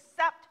you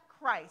accept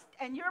Christ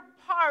and you're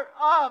part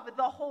of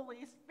the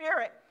Holy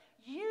Spirit,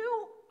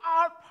 you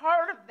are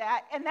part of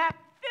that, and that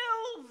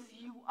fills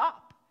you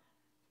up.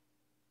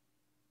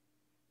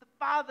 The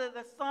Father,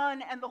 the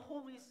Son, and the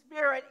Holy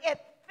Spirit,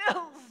 it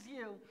fills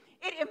you.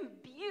 It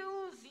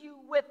imbues you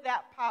with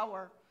that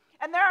power.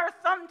 And there are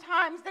some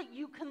times that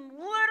you can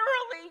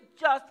literally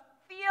just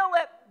feel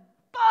it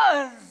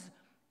buzz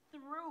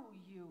through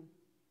you.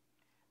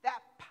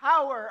 That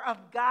power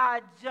of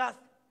God just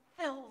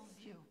fills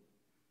you.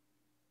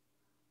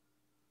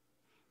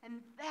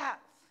 And that's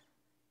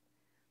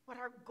what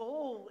our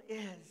goal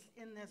is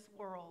in this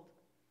world,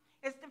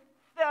 is to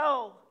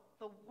fill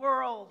the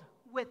world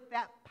with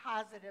that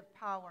positive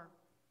power.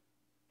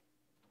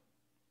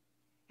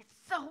 It's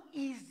so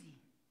easy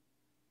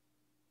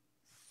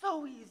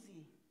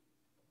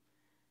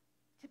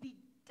to be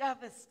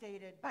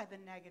devastated by the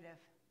negative.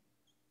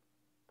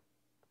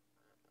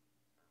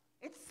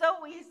 It's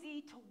so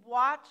easy to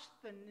watch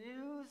the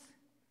news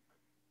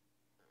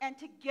and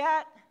to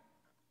get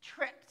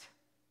tricked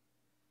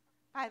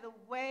by the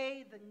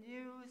way the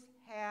news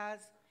has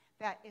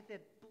that if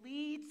it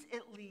bleeds,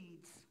 it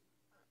leads.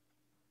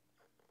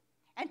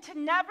 And to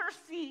never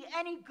see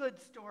any good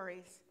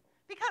stories.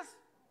 Because,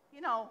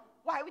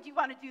 why would you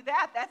want to do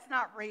that? That's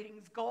not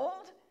ratings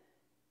gold.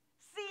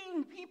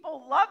 Seeing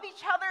people love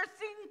each other,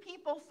 seeing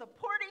people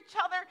support each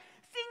other,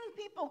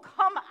 seeing people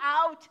come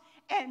out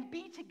and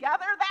be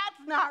together,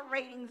 that's not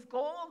ratings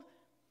gold.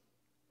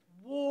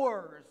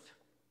 Wars,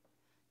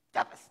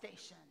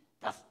 devastation,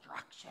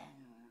 destruction.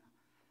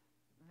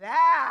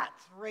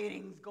 That's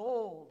ratings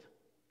gold.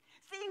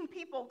 Seeing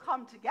people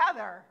come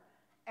together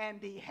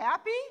and be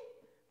happy,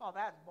 well,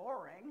 that's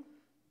boring.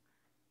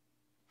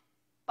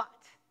 But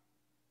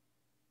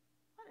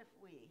what if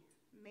we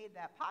made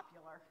that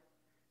popular?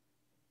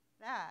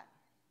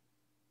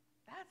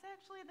 That's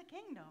actually the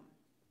kingdom.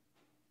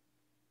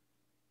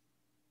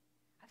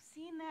 I've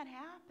seen that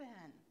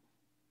happen.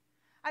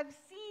 I've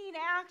seen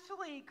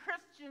actually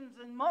Christians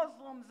and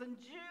Muslims and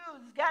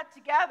Jews get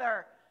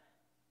together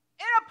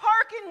in a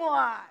parking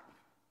lot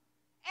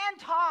and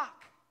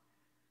talk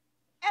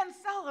and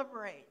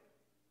celebrate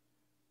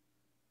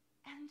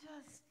and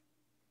just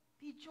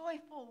be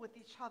joyful with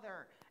each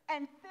other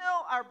and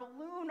fill our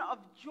balloon of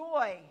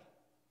joy.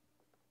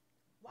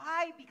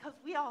 Why? Because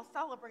we all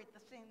celebrate the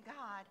same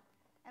God,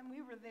 and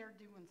we were there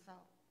doing so.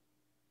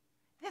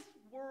 This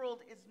world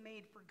is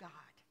made for God.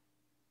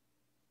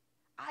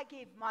 I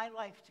gave my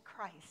life to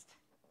Christ.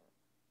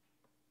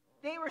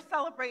 They were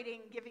celebrating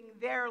giving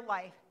their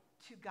life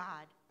to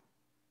God.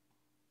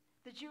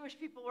 The Jewish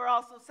people were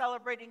also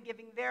celebrating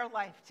giving their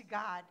life to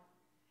God.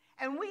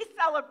 And we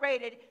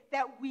celebrated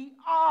that we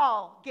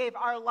all gave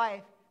our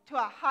life to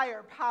a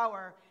higher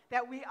power,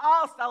 that we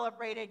all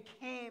celebrated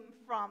came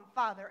from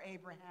Father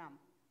Abraham.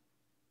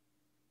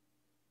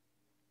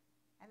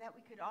 And that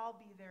we could all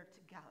be there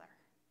together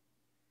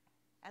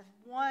as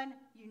one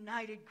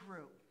united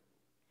group.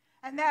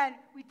 And then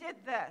we did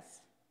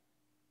this.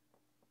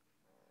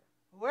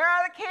 Where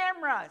are the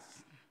cameras?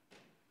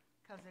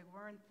 Because they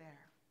weren't there.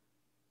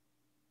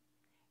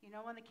 You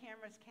know when the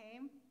cameras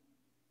came?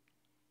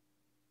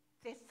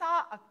 They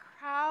saw a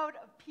crowd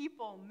of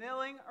people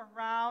milling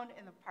around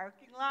in the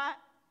parking lot,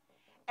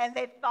 and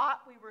they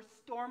thought we were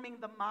storming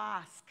the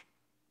mosque.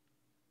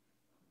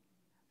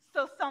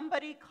 So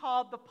somebody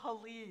called the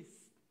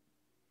police.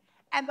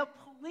 And the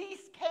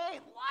police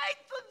came,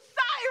 lights and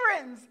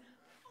sirens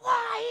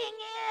flying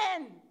in.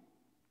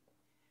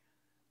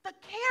 The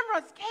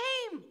cameras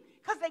came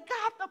because they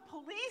got the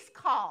police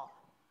call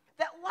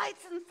that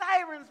lights and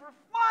sirens were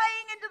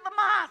flying into the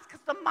mosque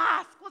because the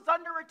mosque was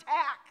under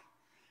attack.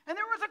 And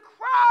there was a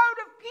crowd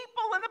of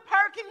people in the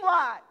parking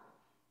lot.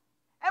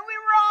 And we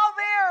were all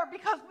there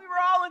because we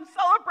were all in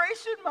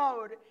celebration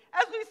mode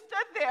as we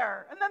stood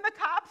there. And then the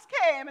cops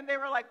came and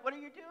they were like, "What are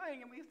you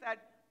doing?" And we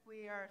said,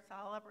 "We are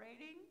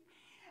celebrating."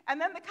 And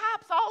then the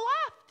cops all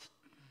left.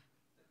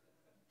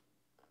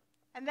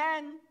 And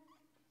then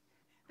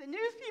the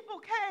news people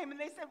came and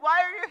they said,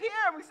 "Why are you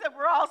here?" And we said,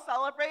 "We're all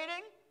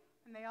celebrating."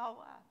 And they all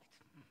left.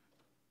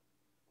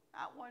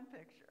 Not one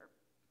picture.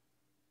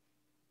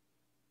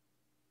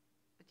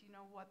 But you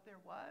know what there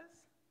was?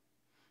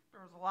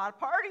 There was a lot of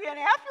partying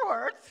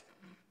afterwards.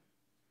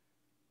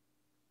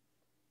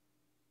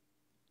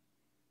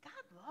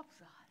 God loves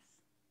us.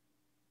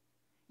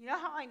 You know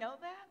how I know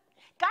that?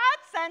 God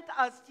sent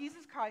us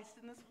Jesus Christ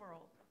in this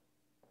world.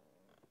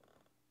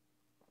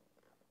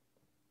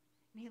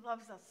 And he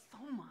loves us so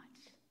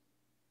much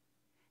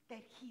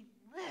that he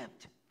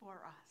lived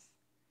for us.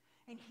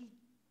 And he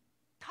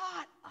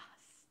taught us.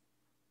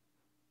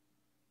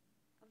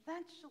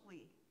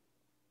 Eventually,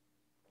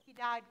 he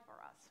died for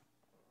us.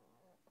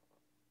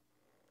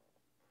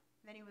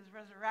 Then he was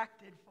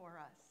resurrected for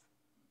us.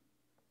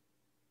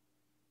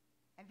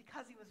 And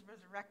because he was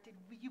resurrected,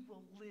 we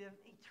will live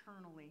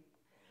eternally.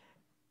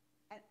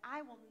 And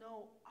I will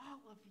know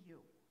all of you,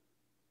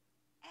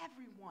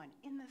 everyone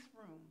in this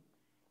room,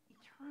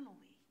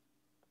 eternally.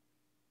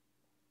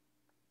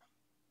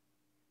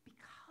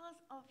 Because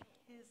of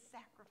his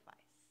sacrifice.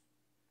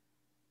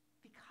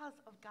 Because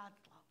of God's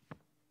love.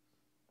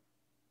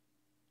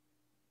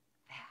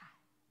 That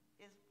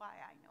is why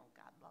I know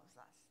God loves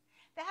us.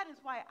 That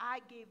is why I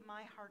gave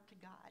my heart to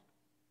God.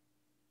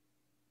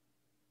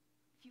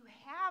 If you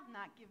have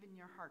not given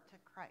your heart to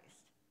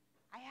Christ,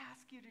 I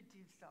ask you to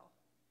do so.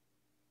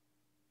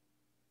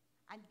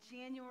 On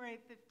January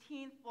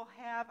 15th, we'll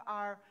have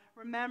our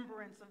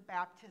remembrance of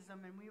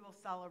baptism, and we will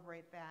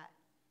celebrate that.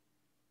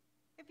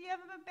 If you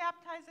haven't been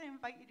baptized, I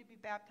invite you to be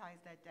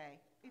baptized that day.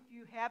 If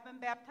you have been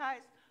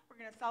baptized, we're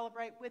going to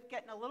celebrate with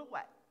getting a little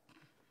wet.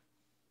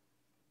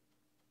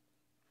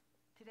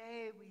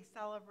 Today, we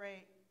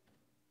celebrate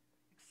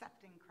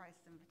accepting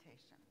Christ's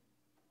invitation.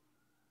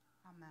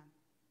 Amen.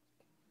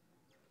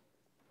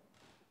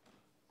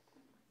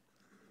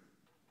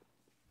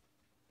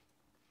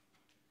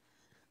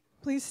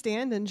 Please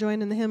stand and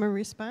join in the hymn of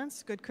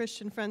response. Good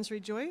Christian friends,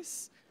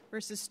 rejoice.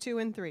 Verses 2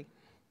 and 3.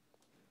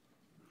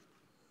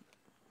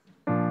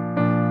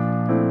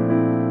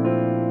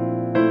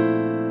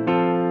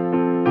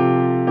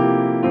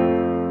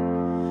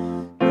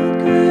 Good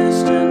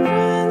Christian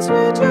friends,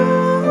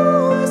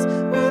 rejoice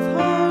with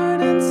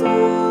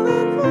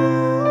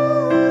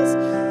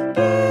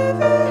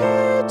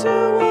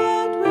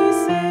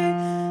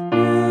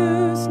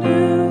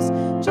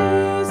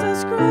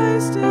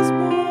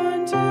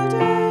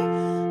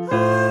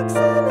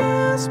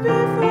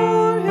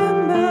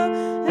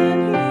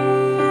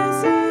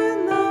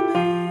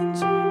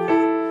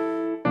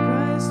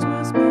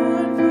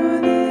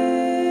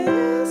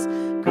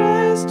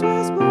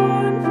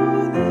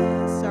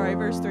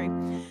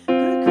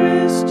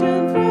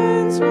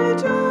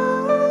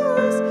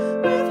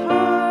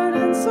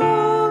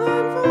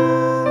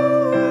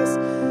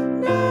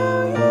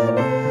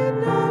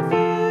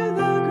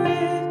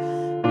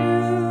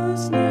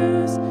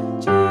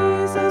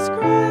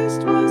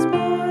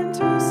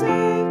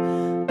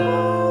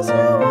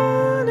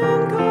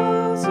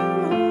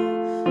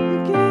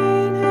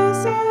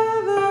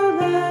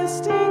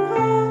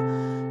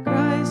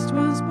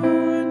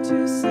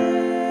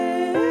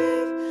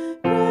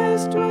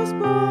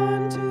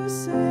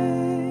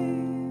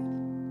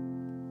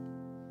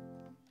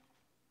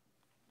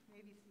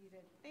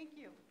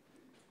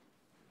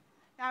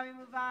Now we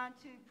move on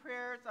to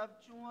prayers of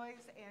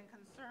joys and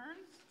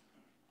concerns.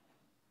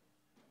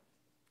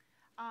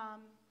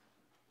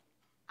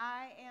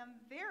 I am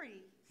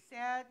very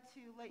sad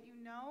to let you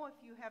know, if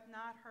you have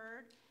not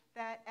heard,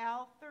 that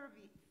Al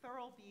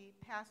Thurlby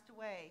passed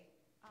away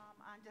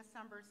on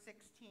December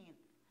 16th,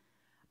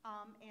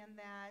 and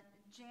that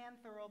Jan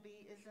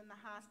Thurlby is in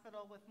the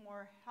hospital with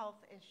more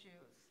health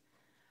issues.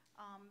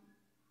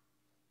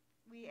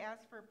 We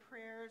ask for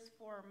prayers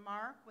for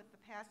Mark with the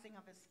passing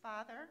of his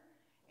father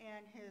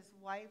and his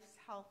wife's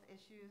health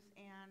issues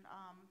and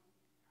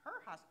her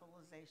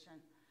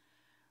hospitalization.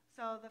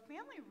 So the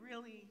family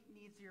really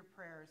needs your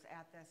prayers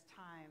at this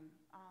time.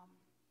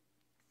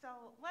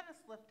 So let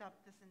us lift up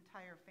this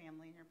entire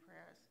family in your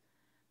prayers.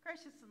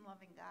 Gracious and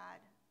loving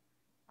God,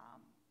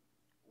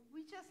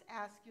 we just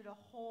ask you to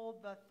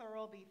hold the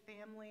Thurlby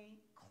family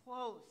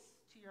close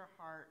to your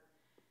heart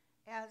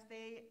as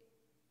they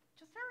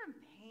just are in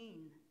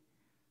pain.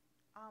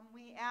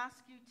 We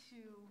ask you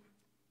to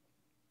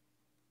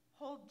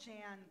hold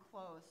Jan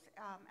close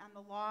on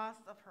the loss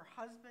of her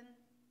husband.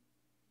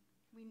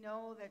 We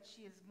know that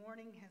she is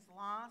mourning his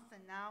loss,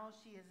 and now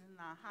she is in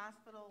the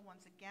hospital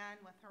once again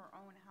with her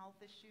own health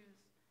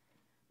issues.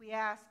 We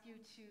ask you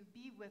to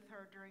be with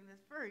her during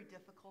this very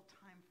difficult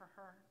time for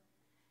her,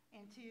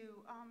 and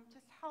to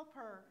just help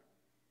her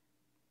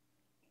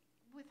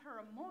with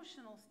her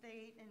emotional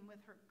state and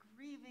with her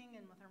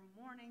grieving and with her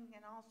mourning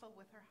and also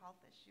with her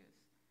health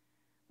issues.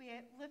 We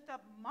lift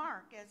up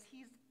Mark as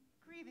he's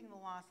grieving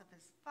the loss of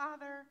his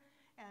father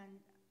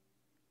and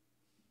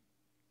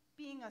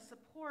being a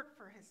support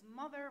for his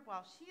mother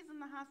while she's in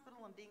the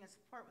hospital and being a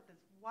support with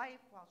his wife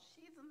while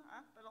she's in the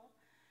hospital.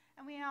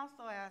 And we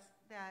also ask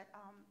that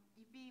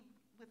you be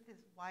with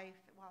his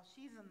wife while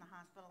she's in the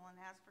hospital and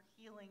ask for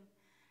healing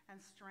and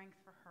strength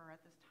for her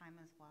at this time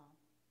as well.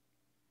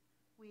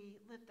 We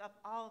lift up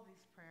all of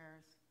these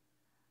prayers.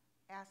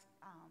 Ask,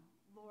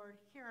 Lord,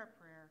 hear our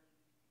prayer.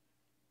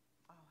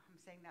 Oh, I'm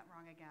saying that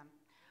wrong again.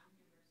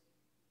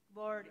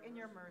 Lord, in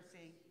your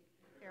mercy,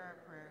 hear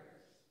our prayer.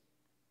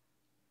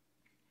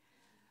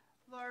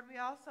 Lord,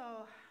 we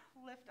also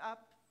lift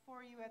up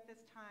for you at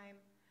this time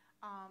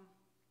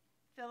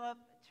Philip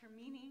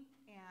Termini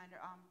and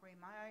Ray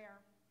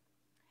Meyer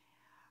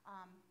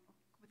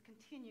with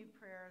continued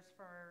prayers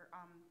for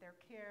their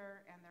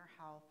care and their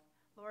health.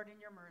 Lord,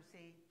 in your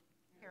mercy,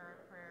 hear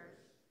our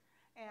prayers.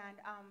 And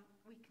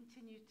we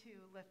continue to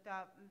lift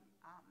up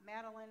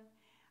Madeline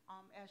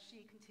as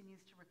she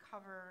continues to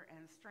recover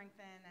and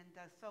strengthen and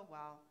does so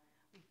well.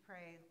 We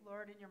pray,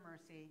 Lord, in your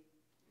mercy,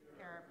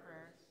 hear our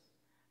prayers.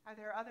 Are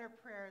there other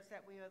prayers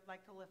that we would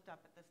like to lift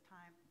up at this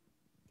time?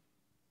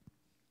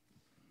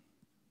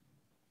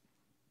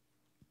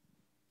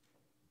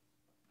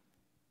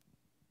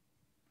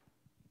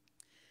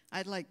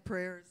 I'd like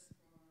prayers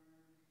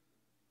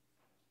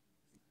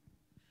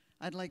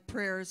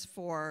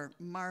for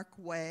Mark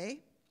Way.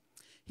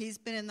 He's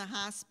been in the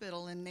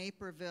hospital in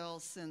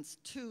Naperville since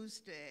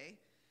Tuesday,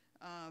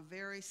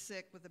 very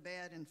sick with a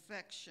bad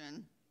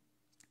infection.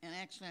 And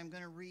actually, I'm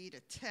going to read a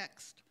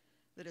text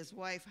that his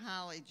wife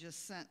Holly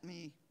just sent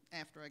me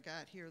after I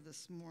got here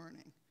this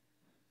morning.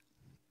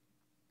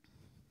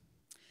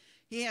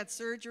 He had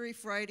surgery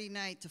Friday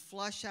night to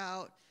flush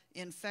out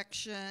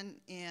infection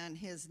in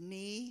his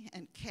knee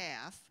and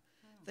calf.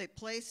 They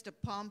placed a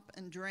pump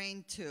and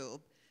drain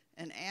tube,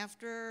 and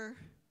after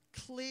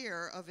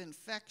clear of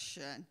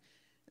infection,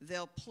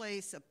 they'll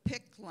place a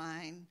PICC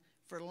line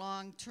for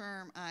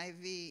long-term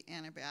IV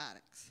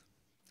antibiotics.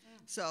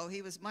 So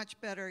he was much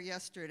better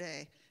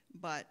yesterday,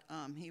 but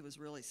he was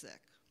really sick.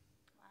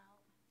 Wow.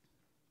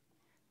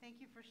 Thank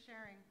you for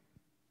sharing.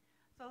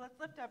 So let's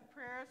lift up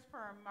prayers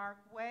for Mark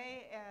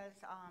Way as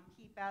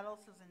he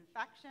battles his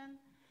infection.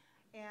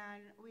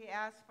 And we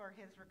ask for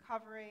his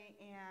recovery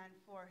and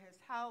for his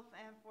health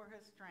and for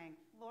his strength.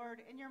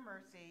 Lord, in your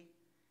mercy,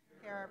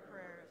 hear our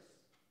prayers.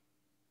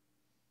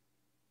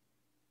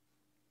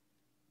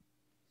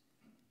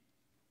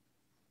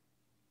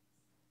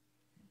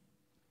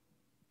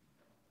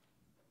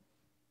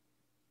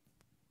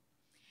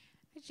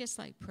 I'd just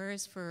like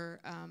prayers for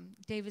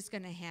David's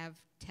going to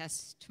have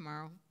tests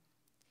tomorrow,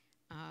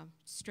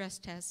 stress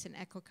tests and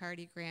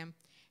echocardiogram,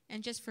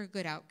 and just for a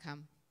good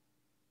outcome.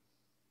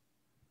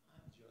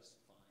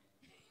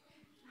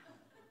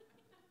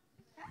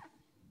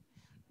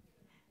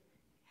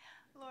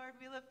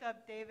 Lord, we lift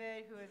up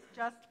David, who is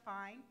just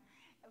fine,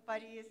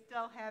 but he is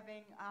still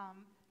having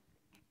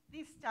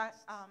these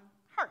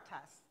heart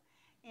tests.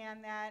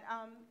 And that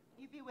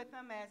you be with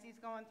him as he's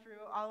going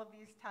through all of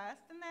these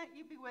tests, and that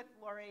you be with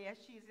Lori as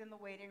she's in the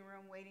waiting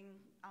room waiting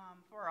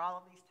for all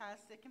of these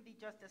tests. It can be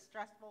just as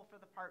stressful for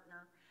the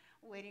partner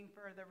waiting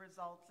for the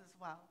results as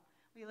well.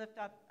 We lift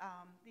up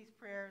these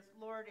prayers.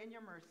 Lord, in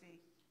your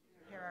mercy,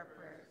 hear our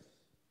prayers.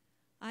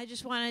 I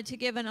just wanted to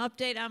give an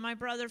update on my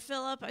brother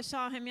Philip. I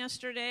saw him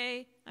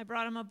yesterday. I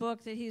brought him a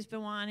book that he's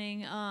been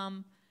wanting.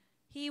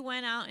 He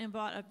went out and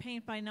bought a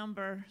paint by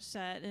number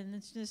set, and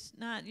it's just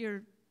not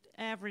your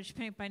average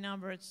paint by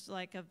number. It's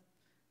like a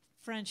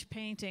French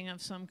painting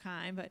of some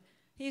kind, but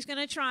he's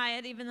going to try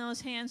it even though his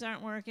hands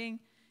aren't working.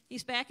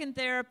 He's back in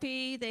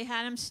therapy. They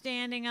had him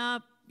standing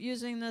up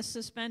using the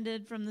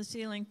suspended from the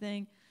ceiling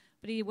thing,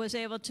 but he was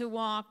able to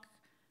walk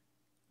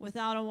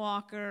without a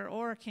walker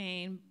or a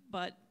cane,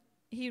 but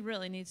he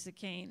really needs the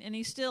cane, and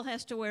he still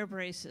has to wear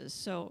braces,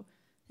 so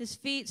his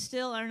feet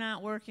still are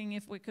not working.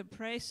 If we could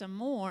pray some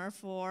more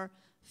for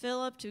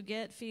Philip to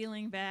get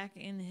feeling back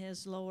in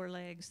his lower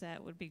legs,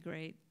 that would be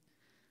great.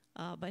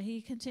 But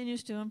he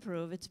continues to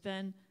improve. It's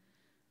been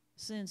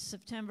since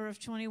September of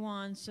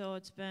 21, so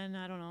it's been,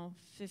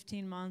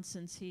 15 months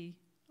since he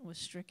was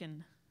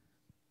stricken.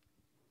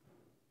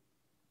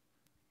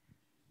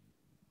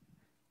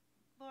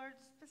 Lord,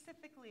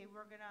 specifically,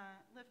 we're going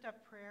to lift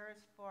up prayers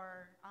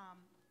for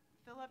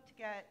Philip to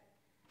get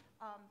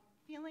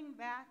feeling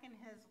back in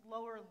his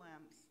lower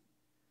limbs.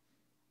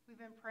 We've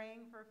been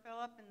praying for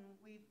Philip, and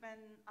we've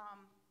been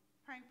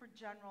praying for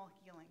general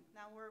healing.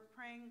 Now we're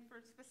praying for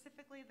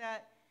specifically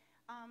that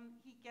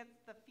he gets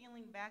the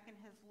feeling back in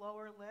his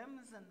lower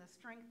limbs and the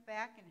strength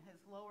back in his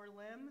lower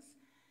limbs,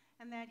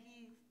 and that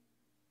he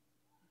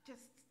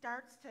just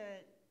starts to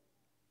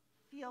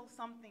feel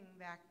something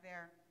back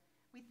there.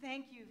 We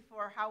thank you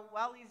for how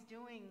well he's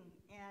doing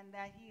and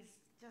that he's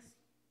just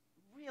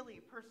really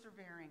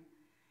persevering.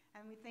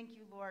 And we thank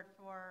you, Lord,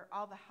 for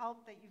all the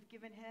help that you've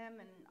given him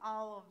and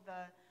all of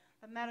the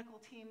medical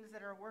teams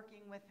that are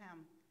working with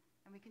him.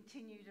 And we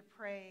continue to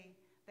pray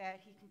that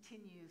he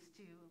continues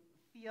to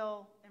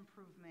feel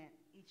improvement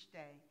each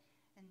day.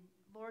 And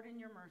Lord, in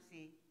your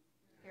mercy,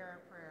 hear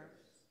our prayers.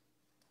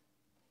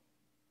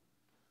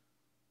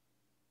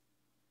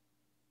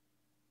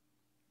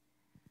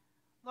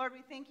 Lord,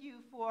 we thank you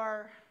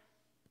for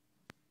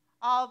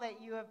all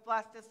that you have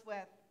blessed us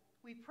with.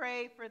 We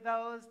pray for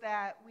those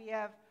that we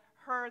have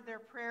heard their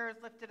prayers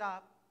lifted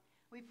up.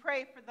 We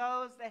pray for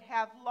those that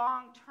have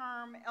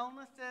long-term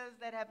illnesses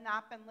that have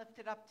not been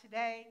lifted up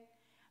today,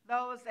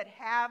 those that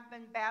have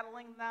been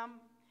battling them,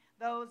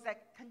 those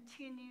that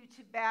continue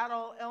to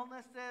battle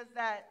illnesses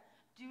that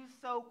do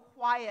so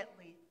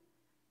quietly,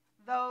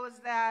 those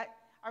that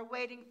are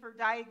waiting for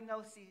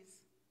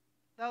diagnoses,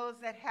 those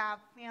that have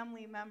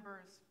family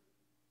members.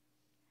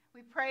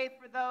 We pray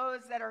for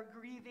those that are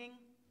grieving,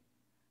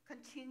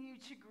 continue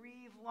to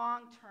grieve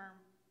long term.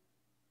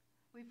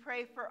 We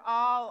pray for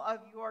all of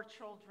your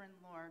children,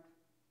 Lord.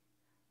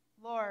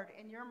 Lord,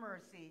 in your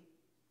mercy,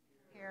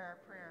 hear our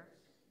prayers.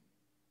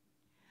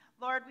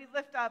 Lord, we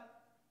lift up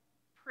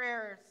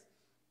prayers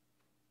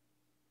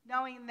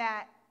knowing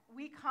that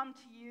we come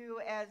to you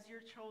as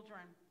your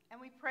children, and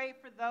we pray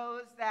for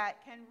those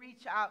that can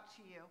reach out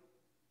to you,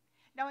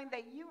 knowing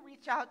that you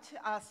reach out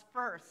to us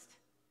first,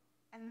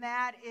 and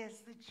that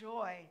is the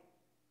joy.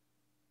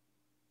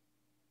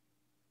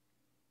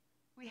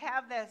 We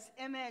have this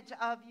image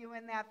of you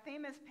in that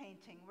famous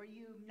painting where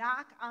you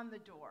knock on the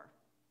door,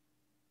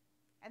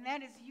 and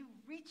that is you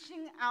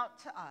reaching out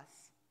to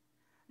us,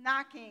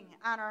 knocking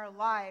on our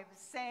lives,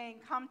 saying,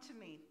 come to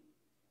me.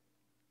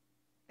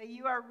 That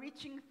you are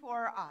reaching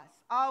for us,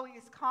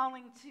 always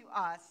calling to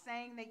us,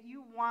 saying that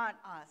you want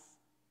us.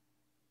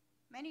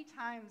 Many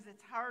times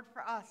it's hard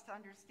for us to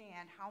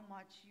understand how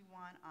much you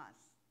want us.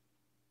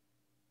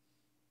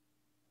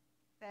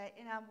 That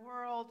in a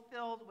world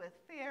filled with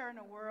fear, in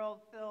a world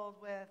filled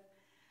with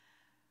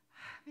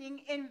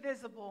being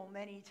invisible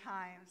many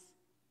times,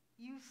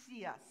 you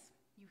see us,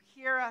 you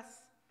hear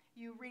us,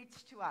 you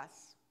reach to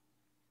us.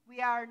 We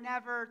are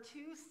never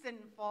too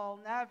sinful,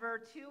 never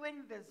too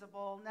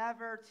invisible,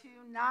 never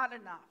too not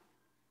enough.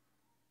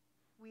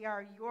 We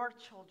are your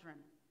children.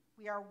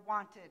 We are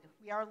wanted.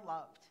 We are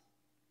loved.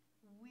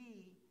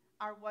 We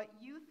are what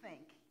you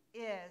think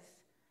is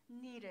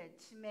needed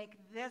to make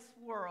this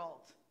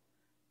world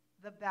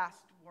the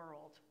best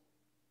world.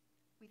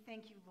 We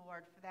thank you,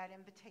 Lord, for that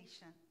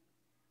invitation.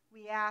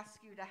 We ask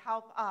you to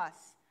help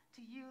us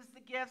to use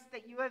the gifts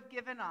that you have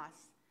given us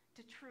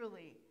to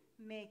truly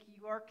make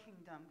your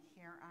kingdom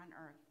here on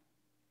earth.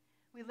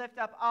 We lift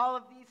up all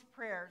of these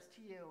prayers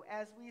to you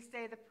as we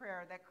say the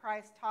prayer that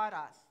Christ taught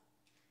us.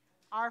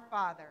 Our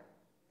Father,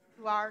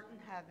 who art in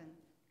heaven,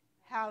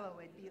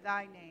 hallowed be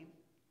thy name.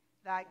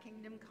 Thy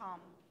kingdom come,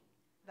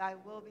 thy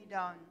will be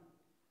done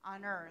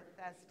on earth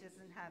as it is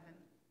in heaven.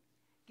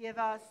 Give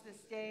us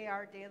this day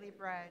our daily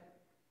bread,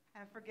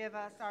 and forgive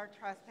us our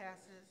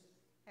trespasses,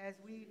 as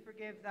we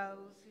forgive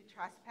those who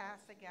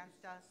trespass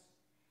against us.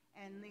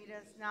 And lead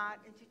us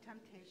not into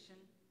temptation,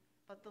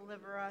 but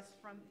deliver us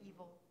from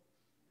evil.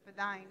 For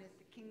thine is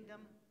the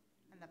kingdom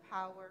and the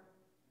power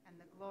and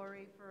the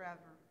glory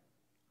forever.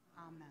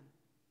 Amen.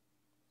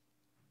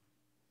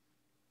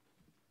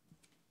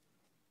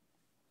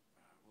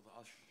 Will the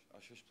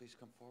ushers please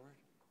come forward?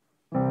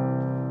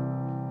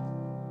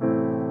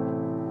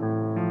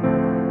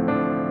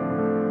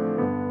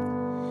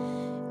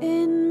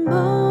 In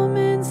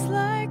moments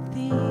like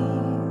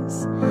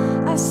these,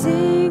 I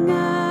sing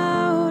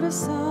out a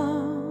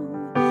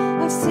song.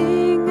 I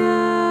sing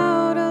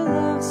out a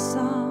love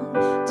song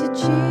to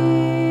Jesus.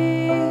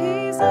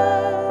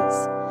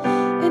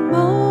 In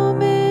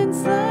moments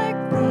like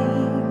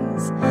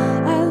these,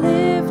 I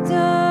lift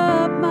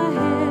up my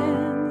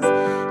hands.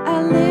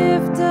 I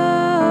lift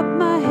up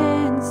my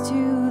hands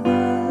to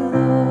the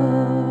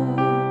Lord,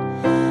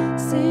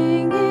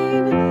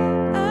 singing,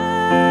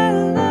 I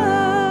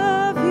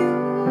love you,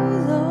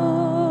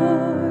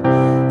 Lord,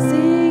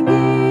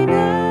 singing,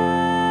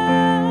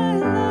 I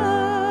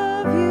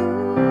love you,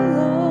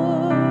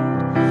 Lord,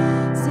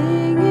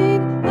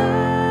 singing,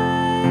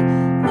 I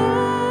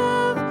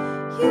love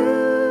you,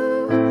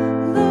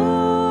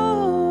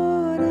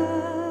 Lord,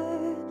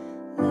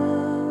 I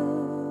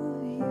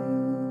love you.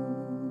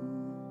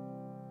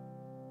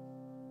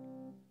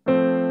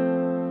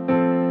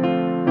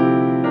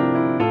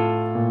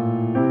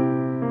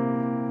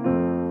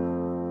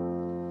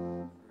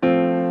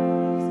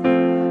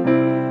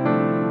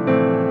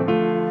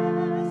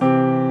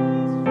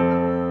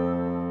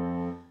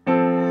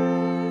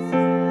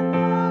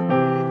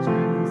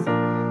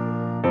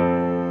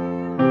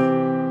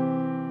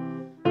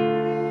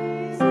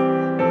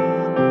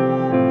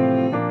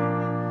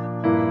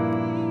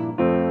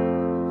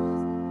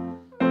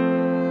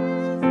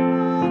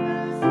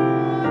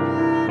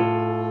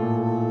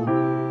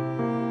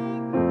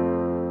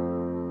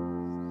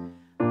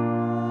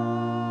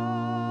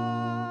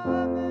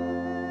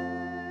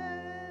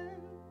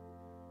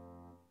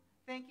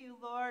 Thank you,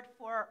 Lord,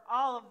 for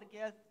all of the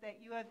gifts that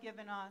you have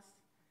given us,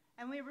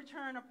 and we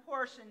return a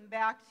portion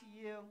back to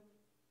you.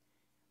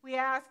 We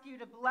ask you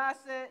to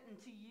bless it and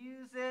to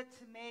use it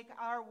to make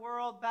our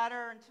world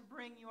better and to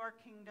bring your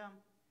kingdom.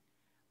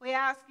 We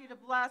ask you to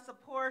bless a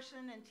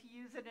portion and to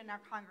use it in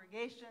our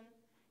congregation,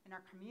 in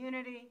our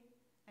community,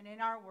 and in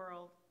our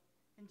world.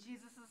 In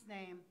Jesus'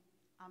 name,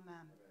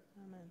 amen.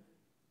 Amen.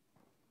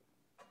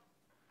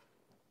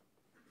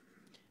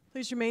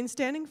 Please remain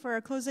standing for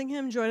our closing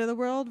hymn, Joy to the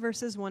World,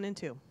 verses 1 and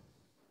 2.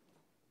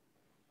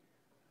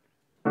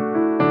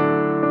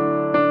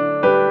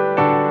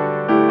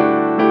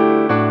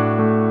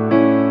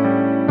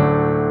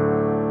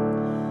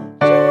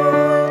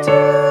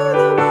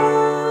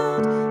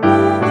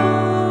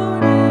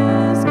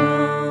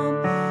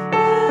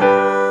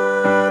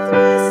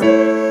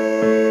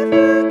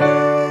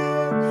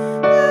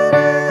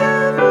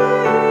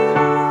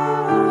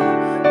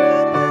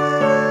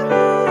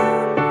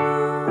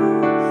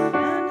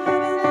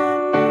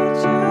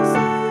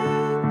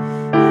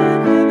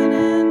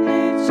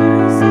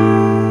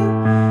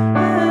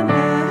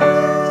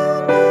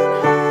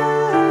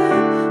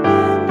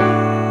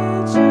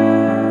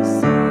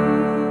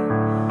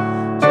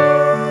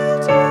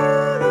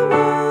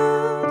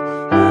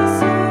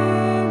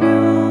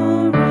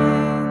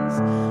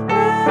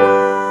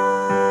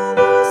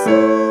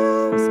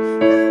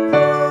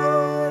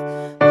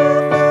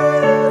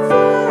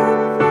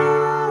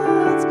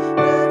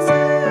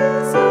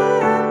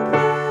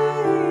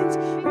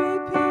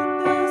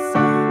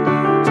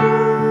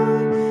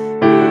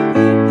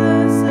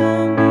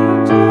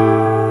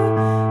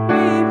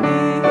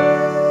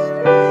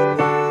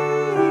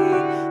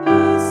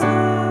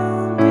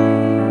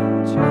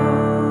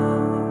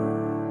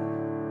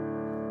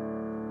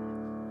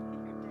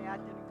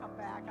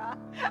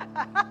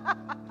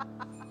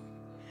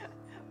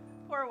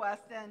 Poor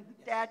Weston.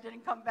 Dad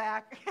didn't come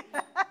back.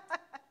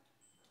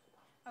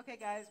 Okay,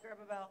 guys, grab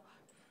a bell.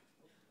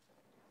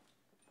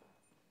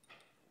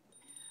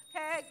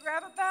 Okay,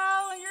 grab a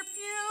bell in your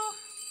pew.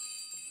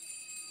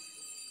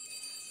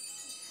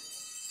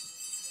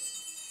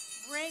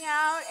 Ring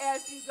out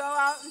as you go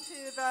out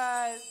into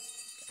the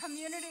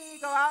community,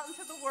 go out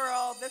into the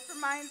world. This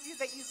reminds you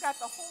that you've got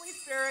the Holy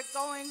Spirit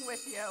going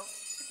with you.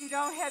 If you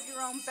don't have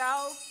your own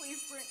bell,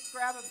 please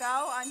grab a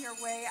bell on your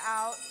way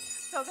out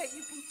so that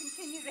you can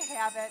continue to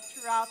have it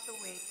throughout the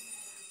week.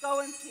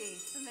 Go in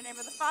peace. In the name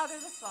of the Father,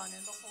 the Son,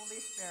 and the Holy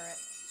Spirit.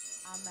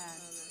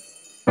 Amen.